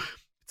loptu,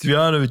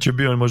 Cvijanović je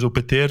bio možda u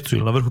petercu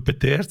ili na vrhu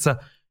peterca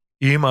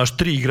i imaš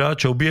 3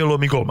 igrača u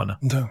bijelom i golmana.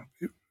 Da,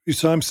 i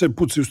sam se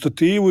puci u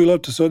stativu i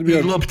lopta se odbija.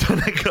 I lopta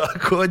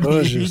nekako od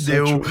njih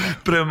ide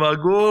prema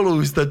golu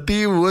u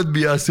stativu,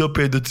 odbija se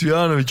opet do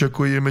Cvijanovića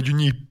koji je među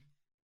njih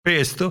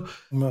 500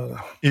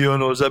 i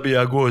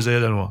zabija gol za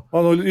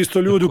 1-0. Isto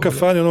ljudi u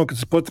kafani, kad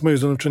se potimaju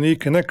za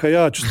novčanike, neka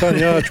ja ću,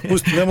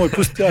 pusti, nemoj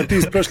pusti, ti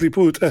iz prošli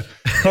put.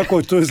 Tako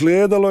je to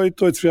izgledalo i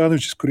to je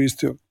Cvijanović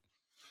iskoristio.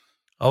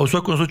 A u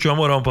svakom slučaju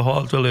moramo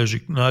pohvaliti Velež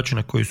način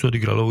na koji su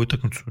odigrali ovu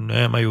utakmicu.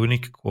 Nemaju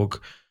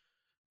nikakvog,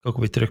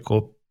 kako bih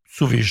rekao,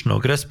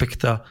 suvišnog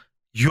respekta.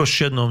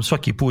 Još jednom,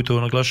 svaki put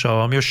ovo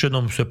naglašavam, još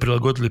jednom su se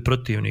prilagodili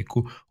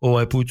protivniku.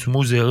 Ovaj put su mu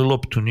uzeli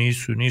loptu,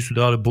 nisu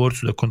dali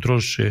Borcu da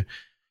kontroliše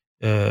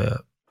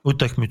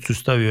utakmicu,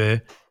 stavio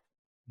je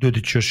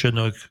Dudić još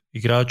jednog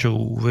igrača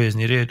u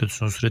vezni red,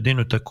 odnosno u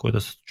sredinu, tako da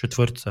su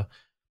četvrtica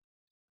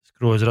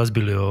skroz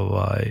razbili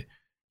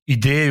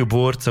ideju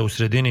Borca u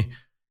sredini,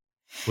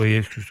 koji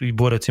je i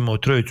Borac imao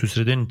trojicu u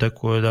sredini,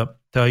 tako da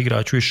taj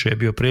igrač više je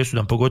bio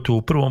presudan, pogotovo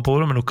u prvom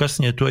povremenu.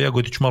 Kasnije to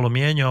Jagodić malo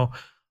mijenjao,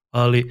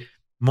 ali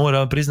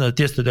moram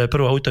priznati, jeste da je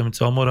prva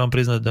utakmica, ali moram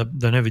priznati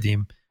da ne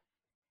vidim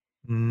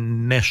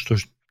nešto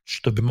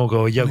što bi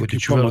mogao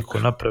Jagodić veliko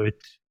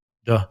napraviti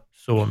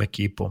s ovom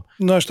ekipom.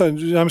 No šta,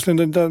 ja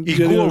mislim da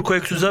i gol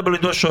kojeg su zabili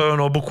došao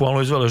je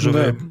bukvalno iz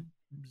Veležove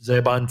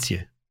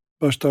zajebancije.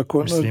 Baš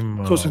tako.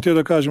 To sam htio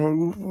da kažem,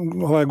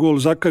 ovaj gol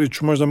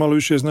Zakariću možda malo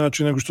više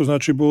znači nego što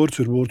znači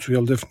Borcu, jer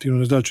Borcu definitivno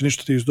ne znači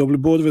ništa, ti su dobili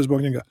bodove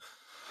zbog njega.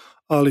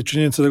 Ali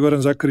činjenica da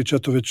Goran Zakarić,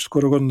 to već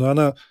skoro godinu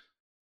dana,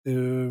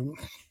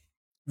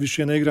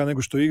 više ne igra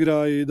nego što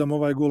igra i da mu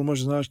ovaj gol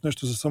može značiti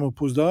nešto za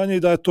samopouzdanje i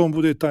da to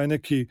bude taj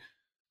neki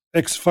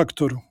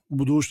X-faktor u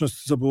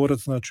budućnosti za Borac,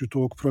 znači u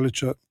tog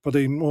proljeća, pa da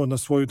im on na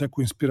svoju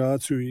neku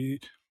inspiraciju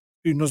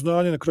i na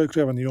znanje na kraju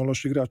krajeva nije on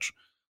loš igrač,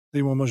 da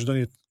im on može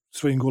donijeti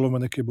svojim goloma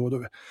neke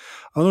bodove.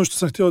 A ono što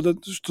sam htio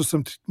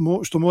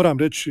što moram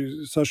reći,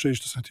 Saša, i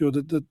što sam htio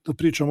da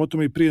pričam o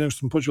tome i prije nego što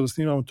smo počeli da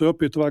snimamo, to je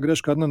opet ova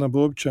greška Adnana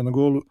Bobića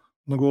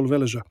na golu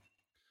Veleža,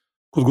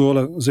 kod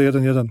gola za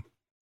 1-1.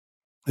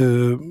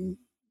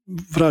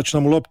 Vraća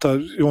nam lopta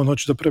i on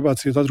hoće da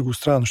prebaci na drugu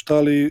stranu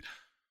štali,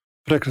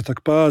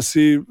 prekretak pas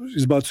i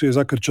izbacuje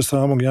Zakarića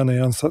samog,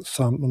 Jan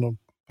sam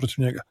protiv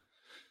njega.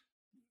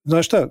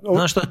 Znaš šta,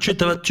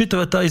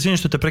 čitava ta, izvini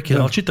što te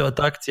prekidam, ali čitava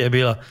ta akcija je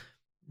bila,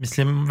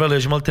 mislim,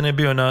 Velež malte ne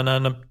bio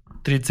na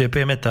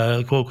 35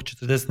 metara, koliko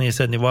 40 nije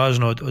sad ni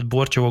važno od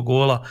Borčevog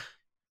gola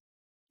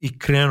i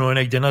krenuo je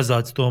negdje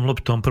nazad s tom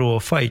loptom, prvo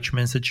Fajić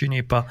men se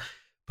čini, pa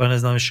ne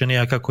znam više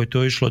nija kako je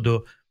to išlo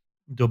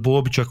do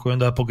Bobića koji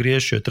onda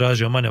pogriješio,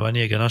 tražio maneva,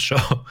 nije ga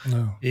našao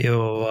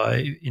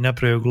i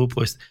napravio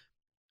glupost.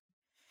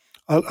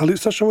 Ali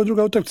Saša, ovo je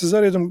druga utakmica za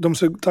redom da mu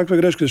se takve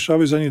greške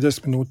dešavaju za njih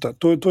 10 minuta.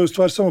 To je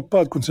stvar samo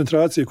pad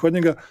koncentracije kod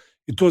njega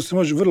i to se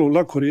može vrlo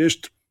lako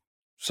riješiti.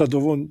 Sad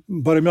ovo,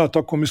 barem ja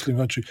tako mislim,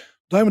 znači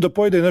dajmo da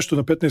pojede nešto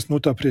na 15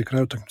 minuta prije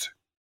kraja utakmice.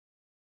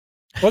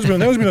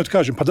 neozbiljno ti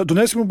kažem, pa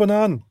donesimo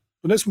bananu.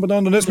 Donesimo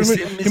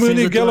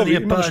Mislim da to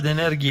nije pad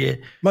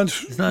energije.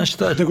 Znaš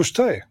šta? Nego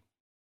šta je?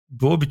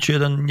 Bobić je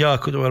jedan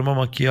jako dobar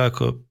momak i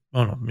jako,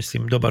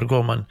 dobar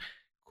golman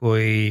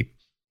koji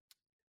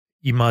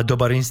ima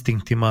dobar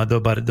instinkt, ima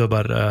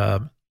dobar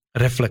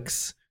refleks.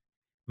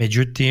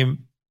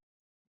 Međutim,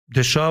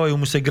 dešavaju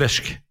mu se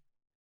greške.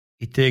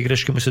 I te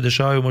greške mu se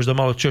dešavaju možda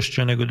malo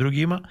češće nego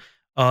drugima,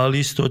 ali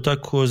isto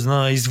tako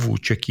zna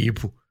izvući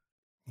ekipu.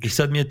 I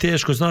sad mi je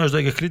teško, znaš,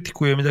 da ga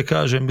kritikujem i da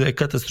kažem da je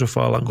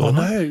katastrofalan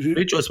golman.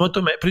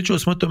 Pričali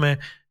smo o tome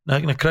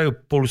na kraju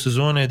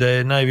polusezone da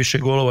je najviše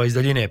golova iz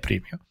daljine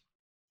primio.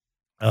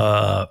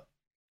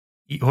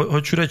 I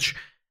hoću reći,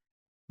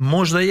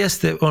 možda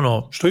jeste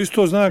što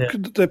isto znak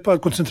da je pad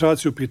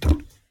koncentracije u pitanju.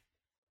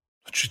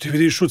 Znači ti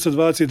vidiš šut sa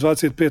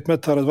 20-25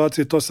 metara,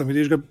 28,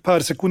 vidiš ga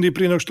par sekundi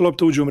prije nego što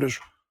lopta uđe u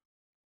mrežu.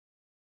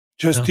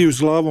 Čas ti s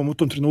glavom u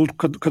tom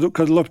trenutku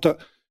kad lopta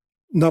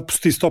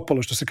napusti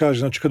stopalo, što se kaže,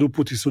 znači kad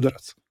uputi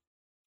sudarac.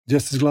 Gdje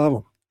ste s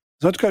glavom?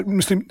 Zato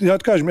ja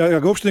ti kažem, ja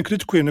ga uopšte ne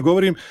kritikujem, ne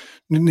govorim,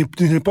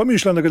 ne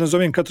pomišljam da ga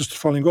nazovem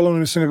katastrofalnim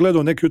golom, sam ga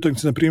gledao neke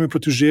utakmice, na primjer,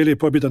 protiv Želje,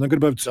 pobjeda na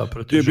Grbavicu,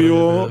 gdje je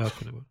bio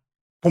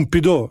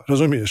Pompido,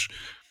 razumiješ?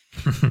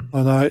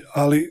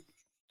 Ali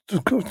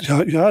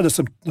ja da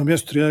sam na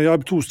mjestu trenera, ja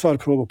bi tu stvar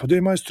probao. Pa da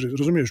je majstori,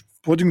 razumiješ?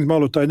 Podigni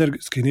malo taj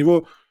energetski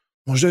nivo,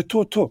 možda je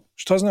to.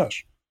 Šta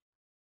znaš?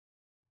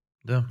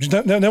 Da.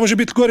 Ne može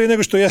biti gore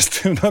nego što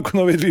jeste nakon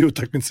ove dvije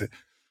utakmice.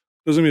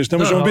 Razumiješ? Ne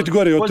možemo biti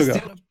gore od toga.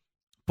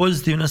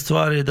 Pozitivna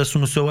stvar je da su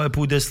mu se ovaj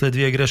put desile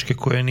dvije greške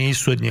koje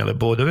nisu odnijele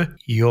bodove.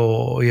 I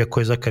iako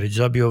je Zakarić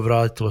zabio,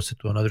 vratilo se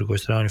to na drugoj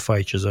strani.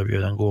 Fajić je zabio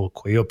jedan gol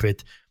koji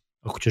opet,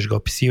 ako ćeš ga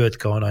opisivati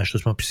kao onaj što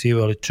smo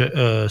opisivali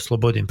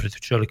Slobodin protiv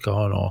Čelika,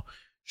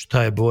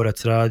 šta je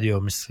borac radio,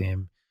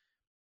 mislim.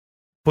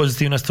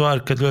 Pozitivna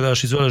stvar kad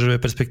gledaš iz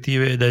Oležove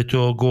perspektive je da je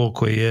to gol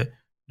koji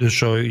je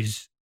došao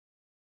iz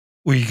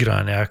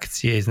uigrane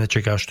akcije, iz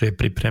nečega što je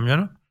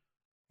pripremljeno.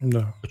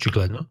 Da.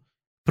 Očigledno.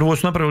 Prvo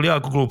su napravili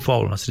jako glup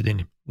faul na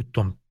sredini u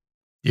tom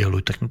dijelu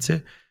utakmice.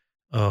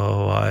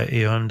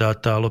 I onda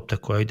ta lopta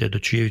koja ide do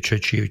Čivića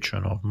i Čivić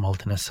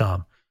maltene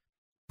sam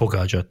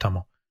pogađa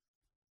tamo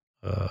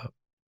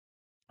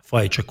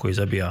Fajića koji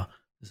zabija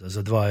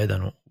za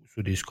 2-1 u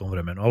sudijskom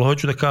vremenu. Ali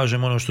hoću da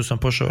kažem ono što sam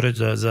pošao reći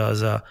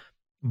za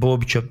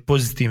Bobića,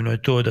 pozitivno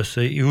je to da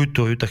se i u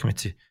toj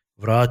utakmici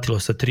vratilo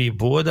sa 3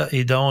 boda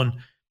i da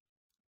on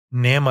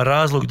nema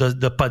razlog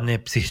da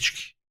padne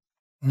psihički.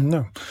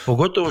 No.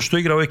 Pogotovo što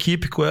igra u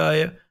ekipi koja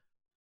je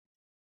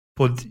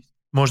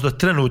možda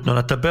trenutno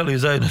na tabeli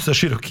zajedno sa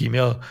Širokim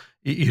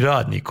i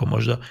Radnikom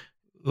možda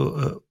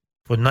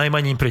pod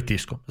najmanjim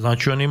pritiskom.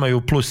 Znači oni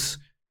imaju plus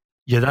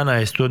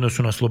 11 u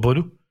odnosu na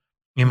Slobodu,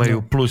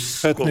 imaju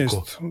plus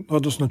 15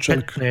 odnosno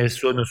Čelik.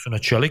 15 u odnosu na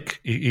Čelik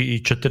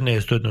i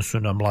 14 u odnosu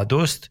na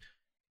Mladost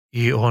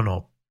i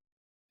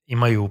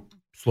imaju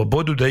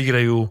slobodu da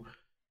igraju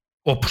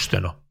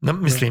opušteno.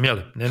 Mislim,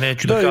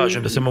 neću da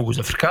kažem da se mogu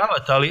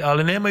zafrkavati,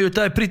 ali nemaju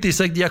taj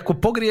pritisak gdje ako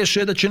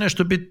pogriješe da će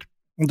nešto biti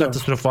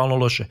katastrofalno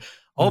loše.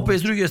 A opet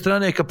s druge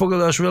strane, kad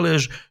pogledaš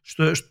Velež,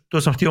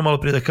 što sam htio malo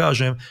prije da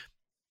kažem,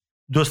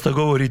 dosta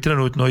govori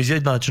trenutno o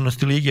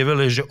izjednačenosti lige.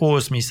 Velež je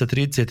 8. sa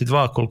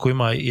 32 koliko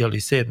ima,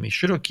 7.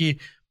 Široki,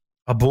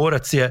 a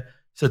Borac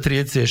je sa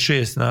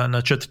 36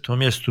 na 4.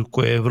 mjestu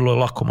koje je vrlo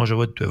lako može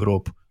voditi u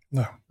Europu.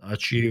 Da.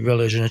 Znači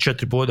Velež je na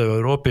 4 boda u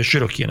Europi,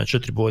 Široki je na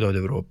 4 boda od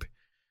Europe.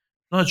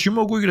 Znači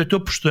mogu igrati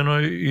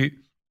opušteno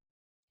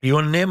i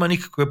on nema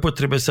nikakve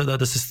potrebe sada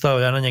da se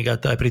stavlja na njega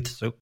taj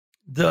pritisak.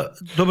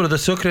 Dobro da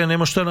se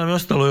okrenemo šta nam je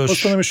ostalo još.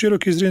 Ostalo nam je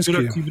Široki i Zrinski.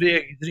 Široki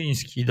Brijeg i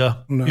Zrinski,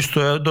 da.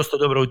 Isto je dosta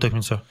dobra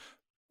utakmica.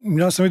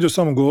 Ja sam vidio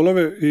samo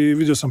golove i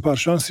vidio sam par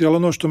šansi, ali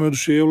ono što me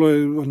oduševilo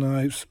je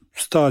onaj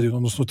stadion,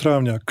 odnosno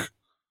travnjak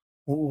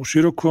u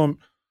Širokom.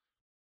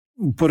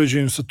 U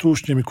poređenju sa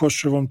Tušnjem i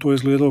Koševom to je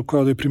izgledalo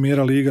kao da je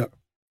Primera liga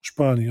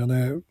Španije, a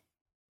ne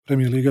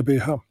Premier liga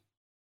BiH.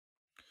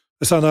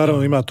 Sad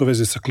naravno ima to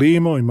veze sa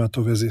klimom, ima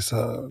to veze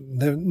sa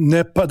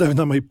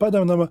nepadavinama i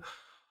padavinama,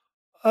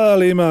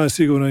 ali ima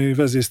sigurno i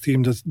veze s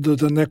tim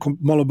da neko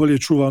malo bolje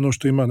čuva ono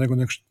što ima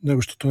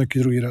nego što to neki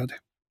drugi rade.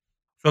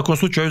 U svakom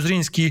slučaju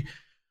Zrinski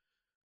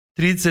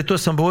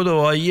 38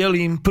 bodova, je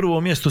li im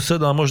prvo mjesto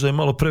sada možda je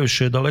malo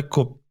previše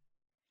daleko,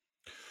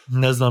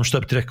 ne znam šta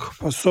bi ti rekao.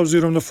 Pa s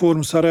obzirom na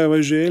formu Sarajeva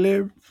i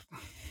Želje,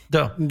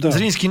 Da.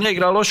 Zrinski ne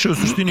igra loše, u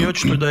suštini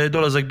očito da je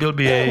dolazak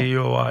Bilbije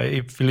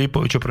i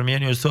Filipovića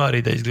promijenio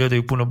stvari da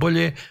izgledaju puno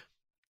bolje,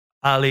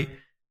 ali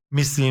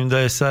mislim da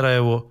je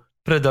Sarajevo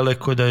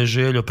predaleko, da je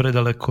Željo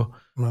predaleko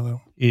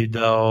i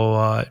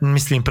da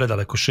mislim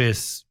predaleko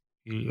 6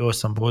 ili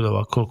 8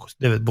 bodova, koliko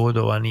 9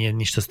 bodova nije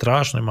ništa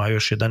strašno, ima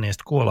još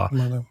 11 kola.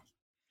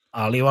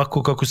 Ali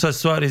ovako kako sad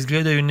stvari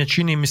izgledaju, ne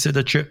čini mi se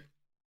da će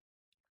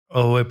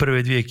ove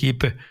prve dvije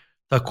ekipe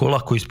tako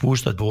lako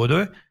ispuštati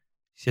bodove.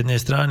 S jedne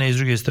strane i s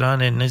druge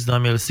strane ne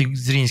znam je li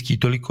Zrinski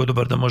toliko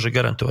dobar da može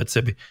garantovati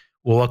sebi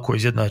u ovakvoj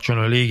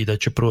izjednačenoj ligi da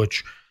će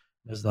proći,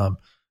 ne znam,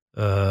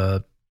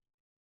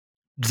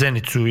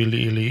 Zenicu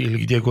ili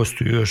gdje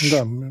gostuju još.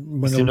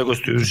 Mislim da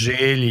gostuju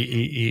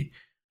Želji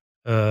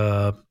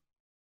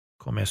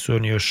kome su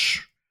oni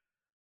još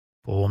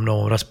po ovom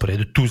novom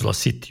rasporedu Tuzla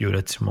City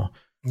recimo.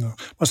 No.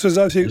 Pa sve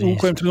zavisi u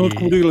kojem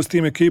trenutku budu igrali s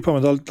tim ekipama,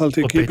 da li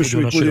te ekipe još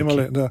uvijek budu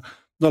imale,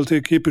 da li te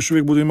ekipe još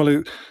uvijek budu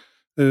imali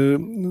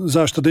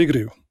zašto da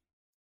igraju.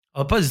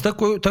 Ali pazi,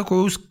 tako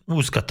je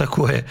uska,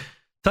 tako je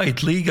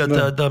tight liga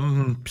da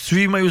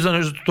svi imaju za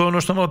nešto, to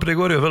ono što malo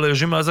pregovorio,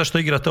 Velež ima zašto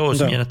igrati ovo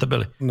smije na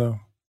tabeli. Da.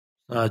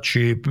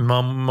 Znači,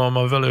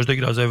 imamo Velež da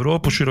igra za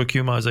Europu, Široki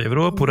ima za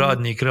Europu,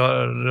 Radnik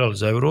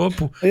za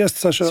Europu.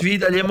 Svi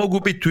dalje mogu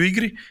biti u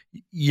igri,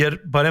 jer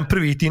barem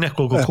prvi ti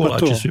nekoliko kola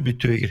će svi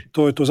biti u igri.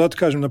 To je to. Zato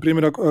kažem, na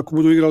primjer, ako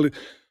budu igrali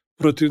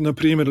protiv, na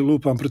primjer,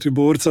 lupam protiv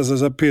Borca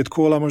za 5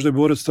 kola, možda je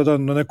Borac tada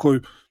na nekoj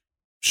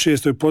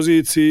 6.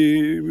 poziciji,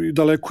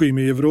 daleko im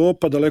je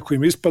Evropa, daleko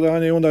im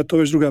ispadanje i onda je to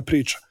već druga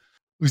priča.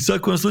 U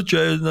svakom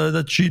slučaju,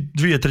 znači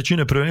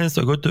 2/3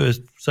 prvenstva, gotovo je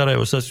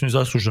Sarajevo sasvim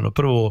zasluženo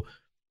prvo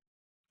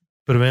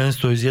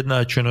prvenstvo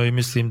izjednačeno i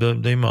mislim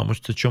da imamo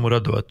što ćemo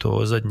radovati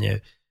ovo zadnje.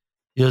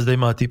 Jes da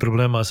ima ti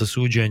problema sa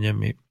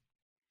suđenjem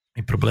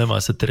i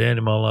problema sa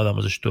terenima, ali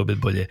nadamo se da će to biti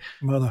bolje.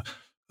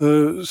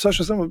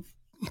 Saša, samo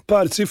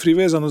par cifri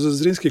vezano za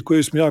Zrinske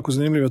koje su mi jako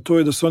zanimljive. To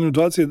je da su oni u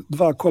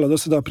 22 kola do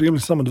sada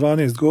primili samo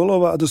 12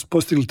 golova, a da su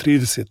postigli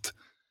 30.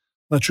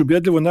 Znači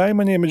ubjedljivo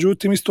najmanje,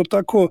 međutim isto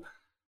tako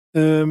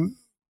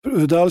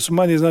dali su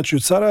manje znači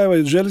od Sarajeva,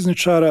 od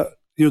Željezničara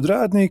i od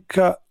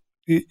Radnika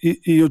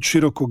i od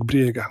Širokog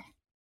Brijega.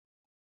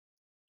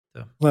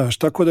 Znaš,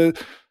 tako da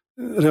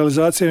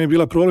realizacija mi je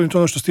bila problem, to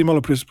ono što ste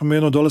malo prije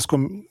spomenuo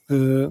dolaskom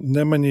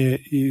Nemanje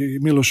i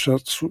Miloša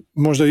su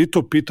možda i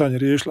to pitanje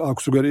riješili,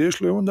 ako su ga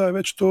riješili onda je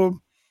već to...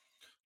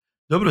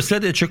 Dobro,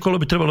 sljedeće kolo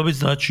bi trebalo biti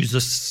znači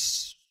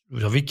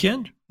za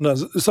vikend.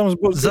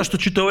 Zašto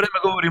čitavo vrijeme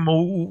govorimo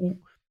u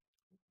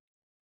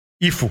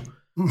IF-u?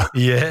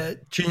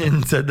 Je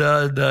činjenica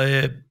da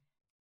je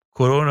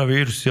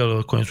koronavirus,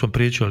 o kojem smo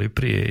pričali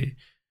prije,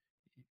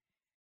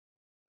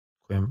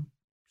 kojem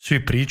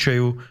svi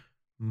pričaju,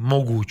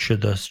 moguće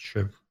da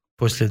će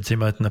posljedice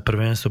imati na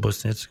prvenstvo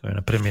Bosne i Hercegovine,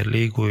 na Premier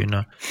ligu i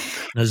na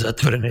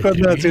zatvorene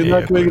tribine. Kad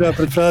jednako igra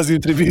pred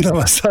praznim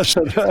tribinama, Saša,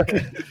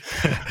 dragi.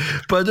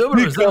 Pa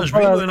dobro, znaš,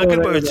 bilo je na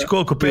Grbavici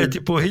koliko,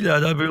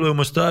 5.500, bilo je u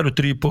Mostaru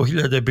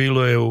 3.500,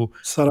 bilo je u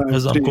Sarajevo, ne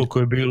znam koliko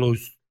je bilo u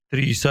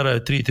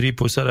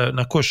 3.500 Sarajevo,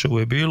 na Koševu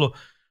je bilo,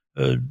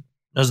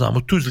 ne znam,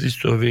 u Tuzli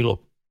isto je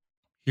bilo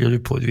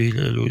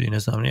 1.500-2.000 ljudi, ne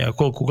znam nija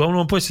koliko.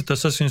 Uglavnom posjeta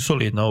sasvim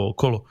solidna ovo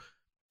kolo.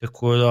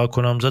 Tako da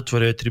ako nam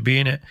zatvore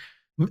tribine,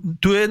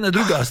 tu je jedna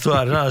druga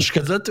stvar, znaš,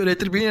 kad zatvore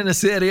tribine na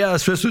Serie A,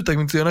 sve su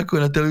utakmice onako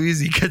na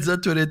televiziji, kad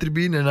zatvore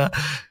tribine na,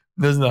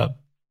 ne znam,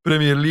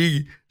 Premier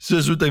ligi,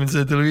 sve su utakmice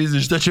na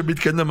televiziji, šta će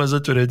biti kad nama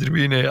zatvore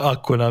tribine,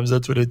 ako nam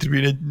zatvore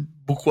tribine,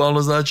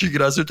 bukvalno znači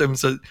igra se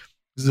utakmica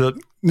za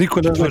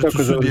niko ne zna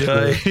kako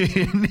sudija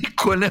i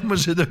niko ne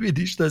može da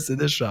vidi šta se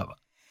dešava.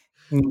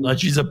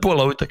 Znači za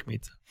pola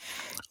utakmica.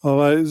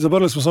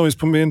 Zaboravili smo samo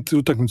ispomenuti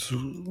utakmicu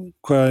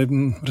koja je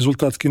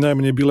rezultatski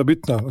najmanje bila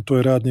bitna, a to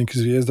je Radnik i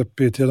Zvijezda,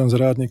 5-1 za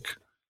Radnik.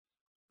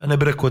 A ne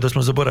bi rekao da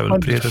smo zaboravili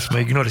prije, da smo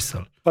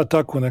ignorisali. Pa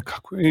tako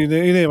nekako. I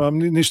nemam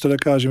ništa da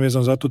kažem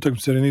vezano za tu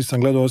utakmicu jer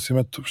nisam gledao osim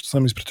eto što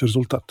sam ispratio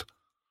rezultat.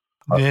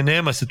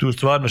 Nema se tu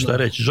stvarno šta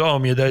reći. Žao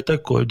mi je da je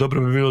tako,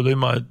 dobro bi bilo da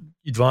ima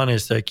i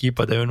 12.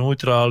 ekipa da je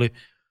unutra, ali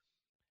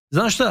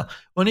znaš šta,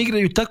 oni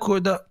igraju tako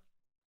da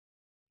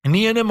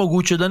nije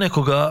nemoguće da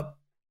nekoga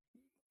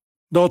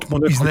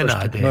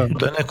iznenade,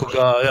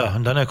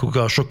 da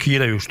nekoga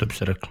šokiraju, što bi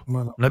se reklo.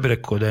 Ne bi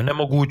rekao da je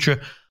nemoguće.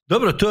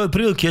 Dobro, to je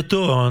otprilike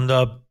to,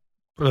 onda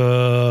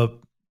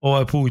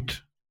ovaj put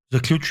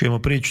zaključujemo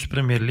priču s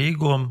Premier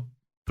ligom.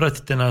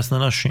 Pratite nas na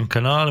našim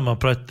kanalima,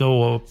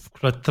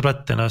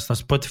 pratite nas na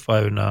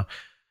Spotify, na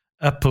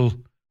Apple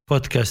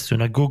podcastu,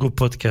 na Google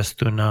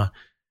podcastu, na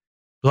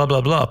bla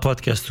bla bla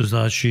podcastu,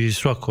 znači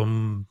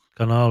svakom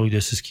kanalu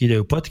gdje se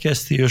skidaju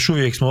podcasti. Još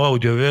uvijek smo u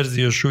audio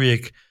verziji, još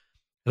uvijek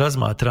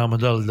razmatramo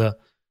da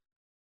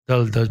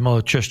li da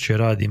malo češće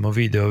radimo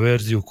video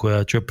verziju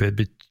koja će opet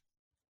biti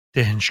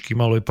tehnički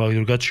malo ipak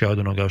drugačija od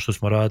onoga što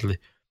smo radili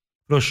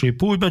prošli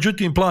put.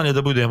 Međutim, plan je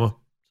da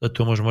budemo, sad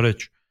to možemo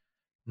reći,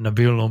 na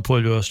Bilnom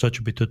polju, a šta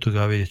će biti od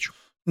toga vidjet ću.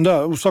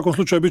 Da, u svakom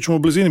slučaju bit ćemo u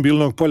blizini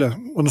Bilnog polja,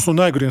 odnosno u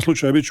najgorijem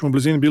slučaju bit ćemo u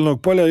blizini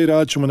Bilnog polja i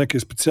radit ćemo neke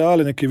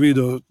specijale, neke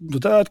video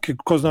dodatke,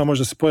 ko zna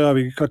možda se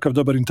pojavi kakav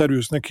dobar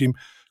intervju s nekim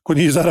ko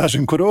nije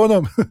zaražen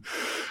koronom.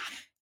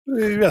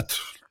 I eto.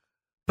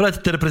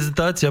 Pratite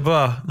reprezentacija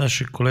BA,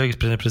 naši kolegi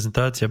iz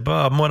reprezentacija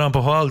BA, moram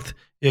pohvaliti,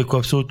 iako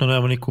apsolutno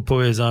nemamo nikakvu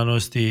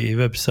povezanost i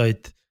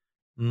website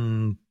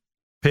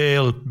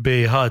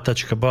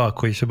plbh.ba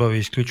koji se bavi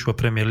isključivo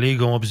Premier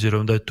ligom,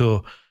 obzirom da je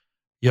to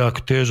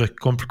jako težak,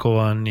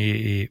 komplikovan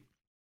i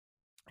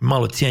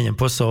malo cijenjen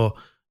posao,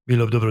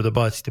 bilo bi dobro da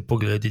bacite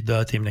pogled i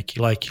date im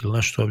neki like ili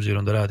nešto,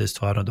 obzirom da rade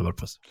stvarno dobar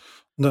posao.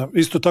 Da,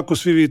 isto tako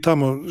svi vi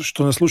tamo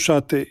što nas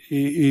slušate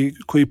i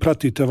koji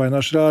pratite ovaj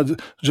naš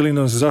rad, želim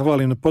da vam se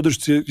zahvalim na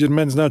podršci, jer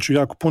meni znači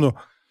jako puno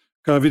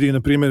kada vidim,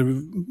 na primjer,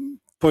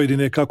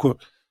 pojedine kako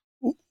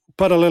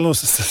paralelno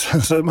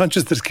sa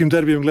manchesterskim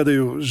derbijem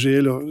gledaju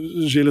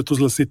Željo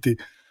Tuzla City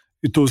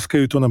i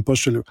Tuskaju i to nam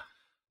pošalju.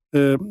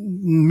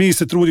 Mi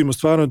se trudimo,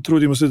 stvarno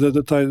trudimo se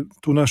da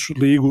tu našu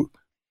ligu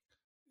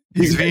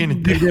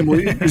dignemo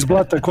iz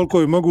blata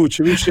koliko je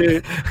moguće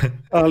više,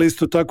 ali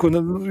isto tako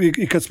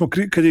i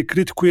kad je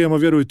kritikujemo,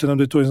 vjerujte nam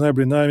da je to iz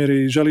najbolje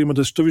namjere i želimo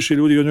da što više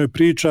ljudi o njoj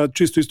priča,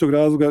 čisto istog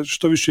razloga,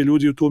 što više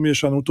ljudi u to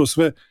umiješano u to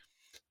sve,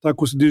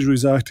 tako se dižu i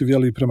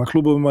zahtjevi prema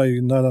klubovima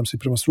i nadam se i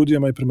prema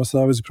sudijama i prema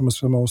savezu i prema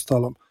svema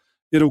ostalom.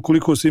 Jer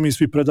ukoliko se mi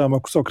svi predamo,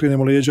 ako se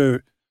okrenemo leđa,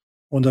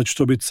 onda će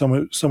to biti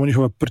samo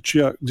njihova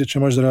prčija gdje će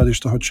možda raditi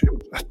što hoće.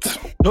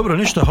 Dobro,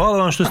 ništa, hvala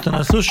vam što ste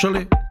nas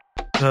slušali.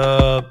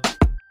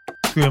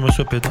 Čujemo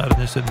se opet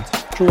naredne sedmice.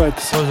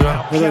 Čuvajte se. Pozdrav.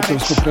 Gledajte da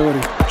smo prevari.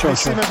 Ćao, čao.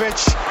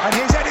 Misimovic, and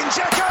here's Edin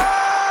Dzeko!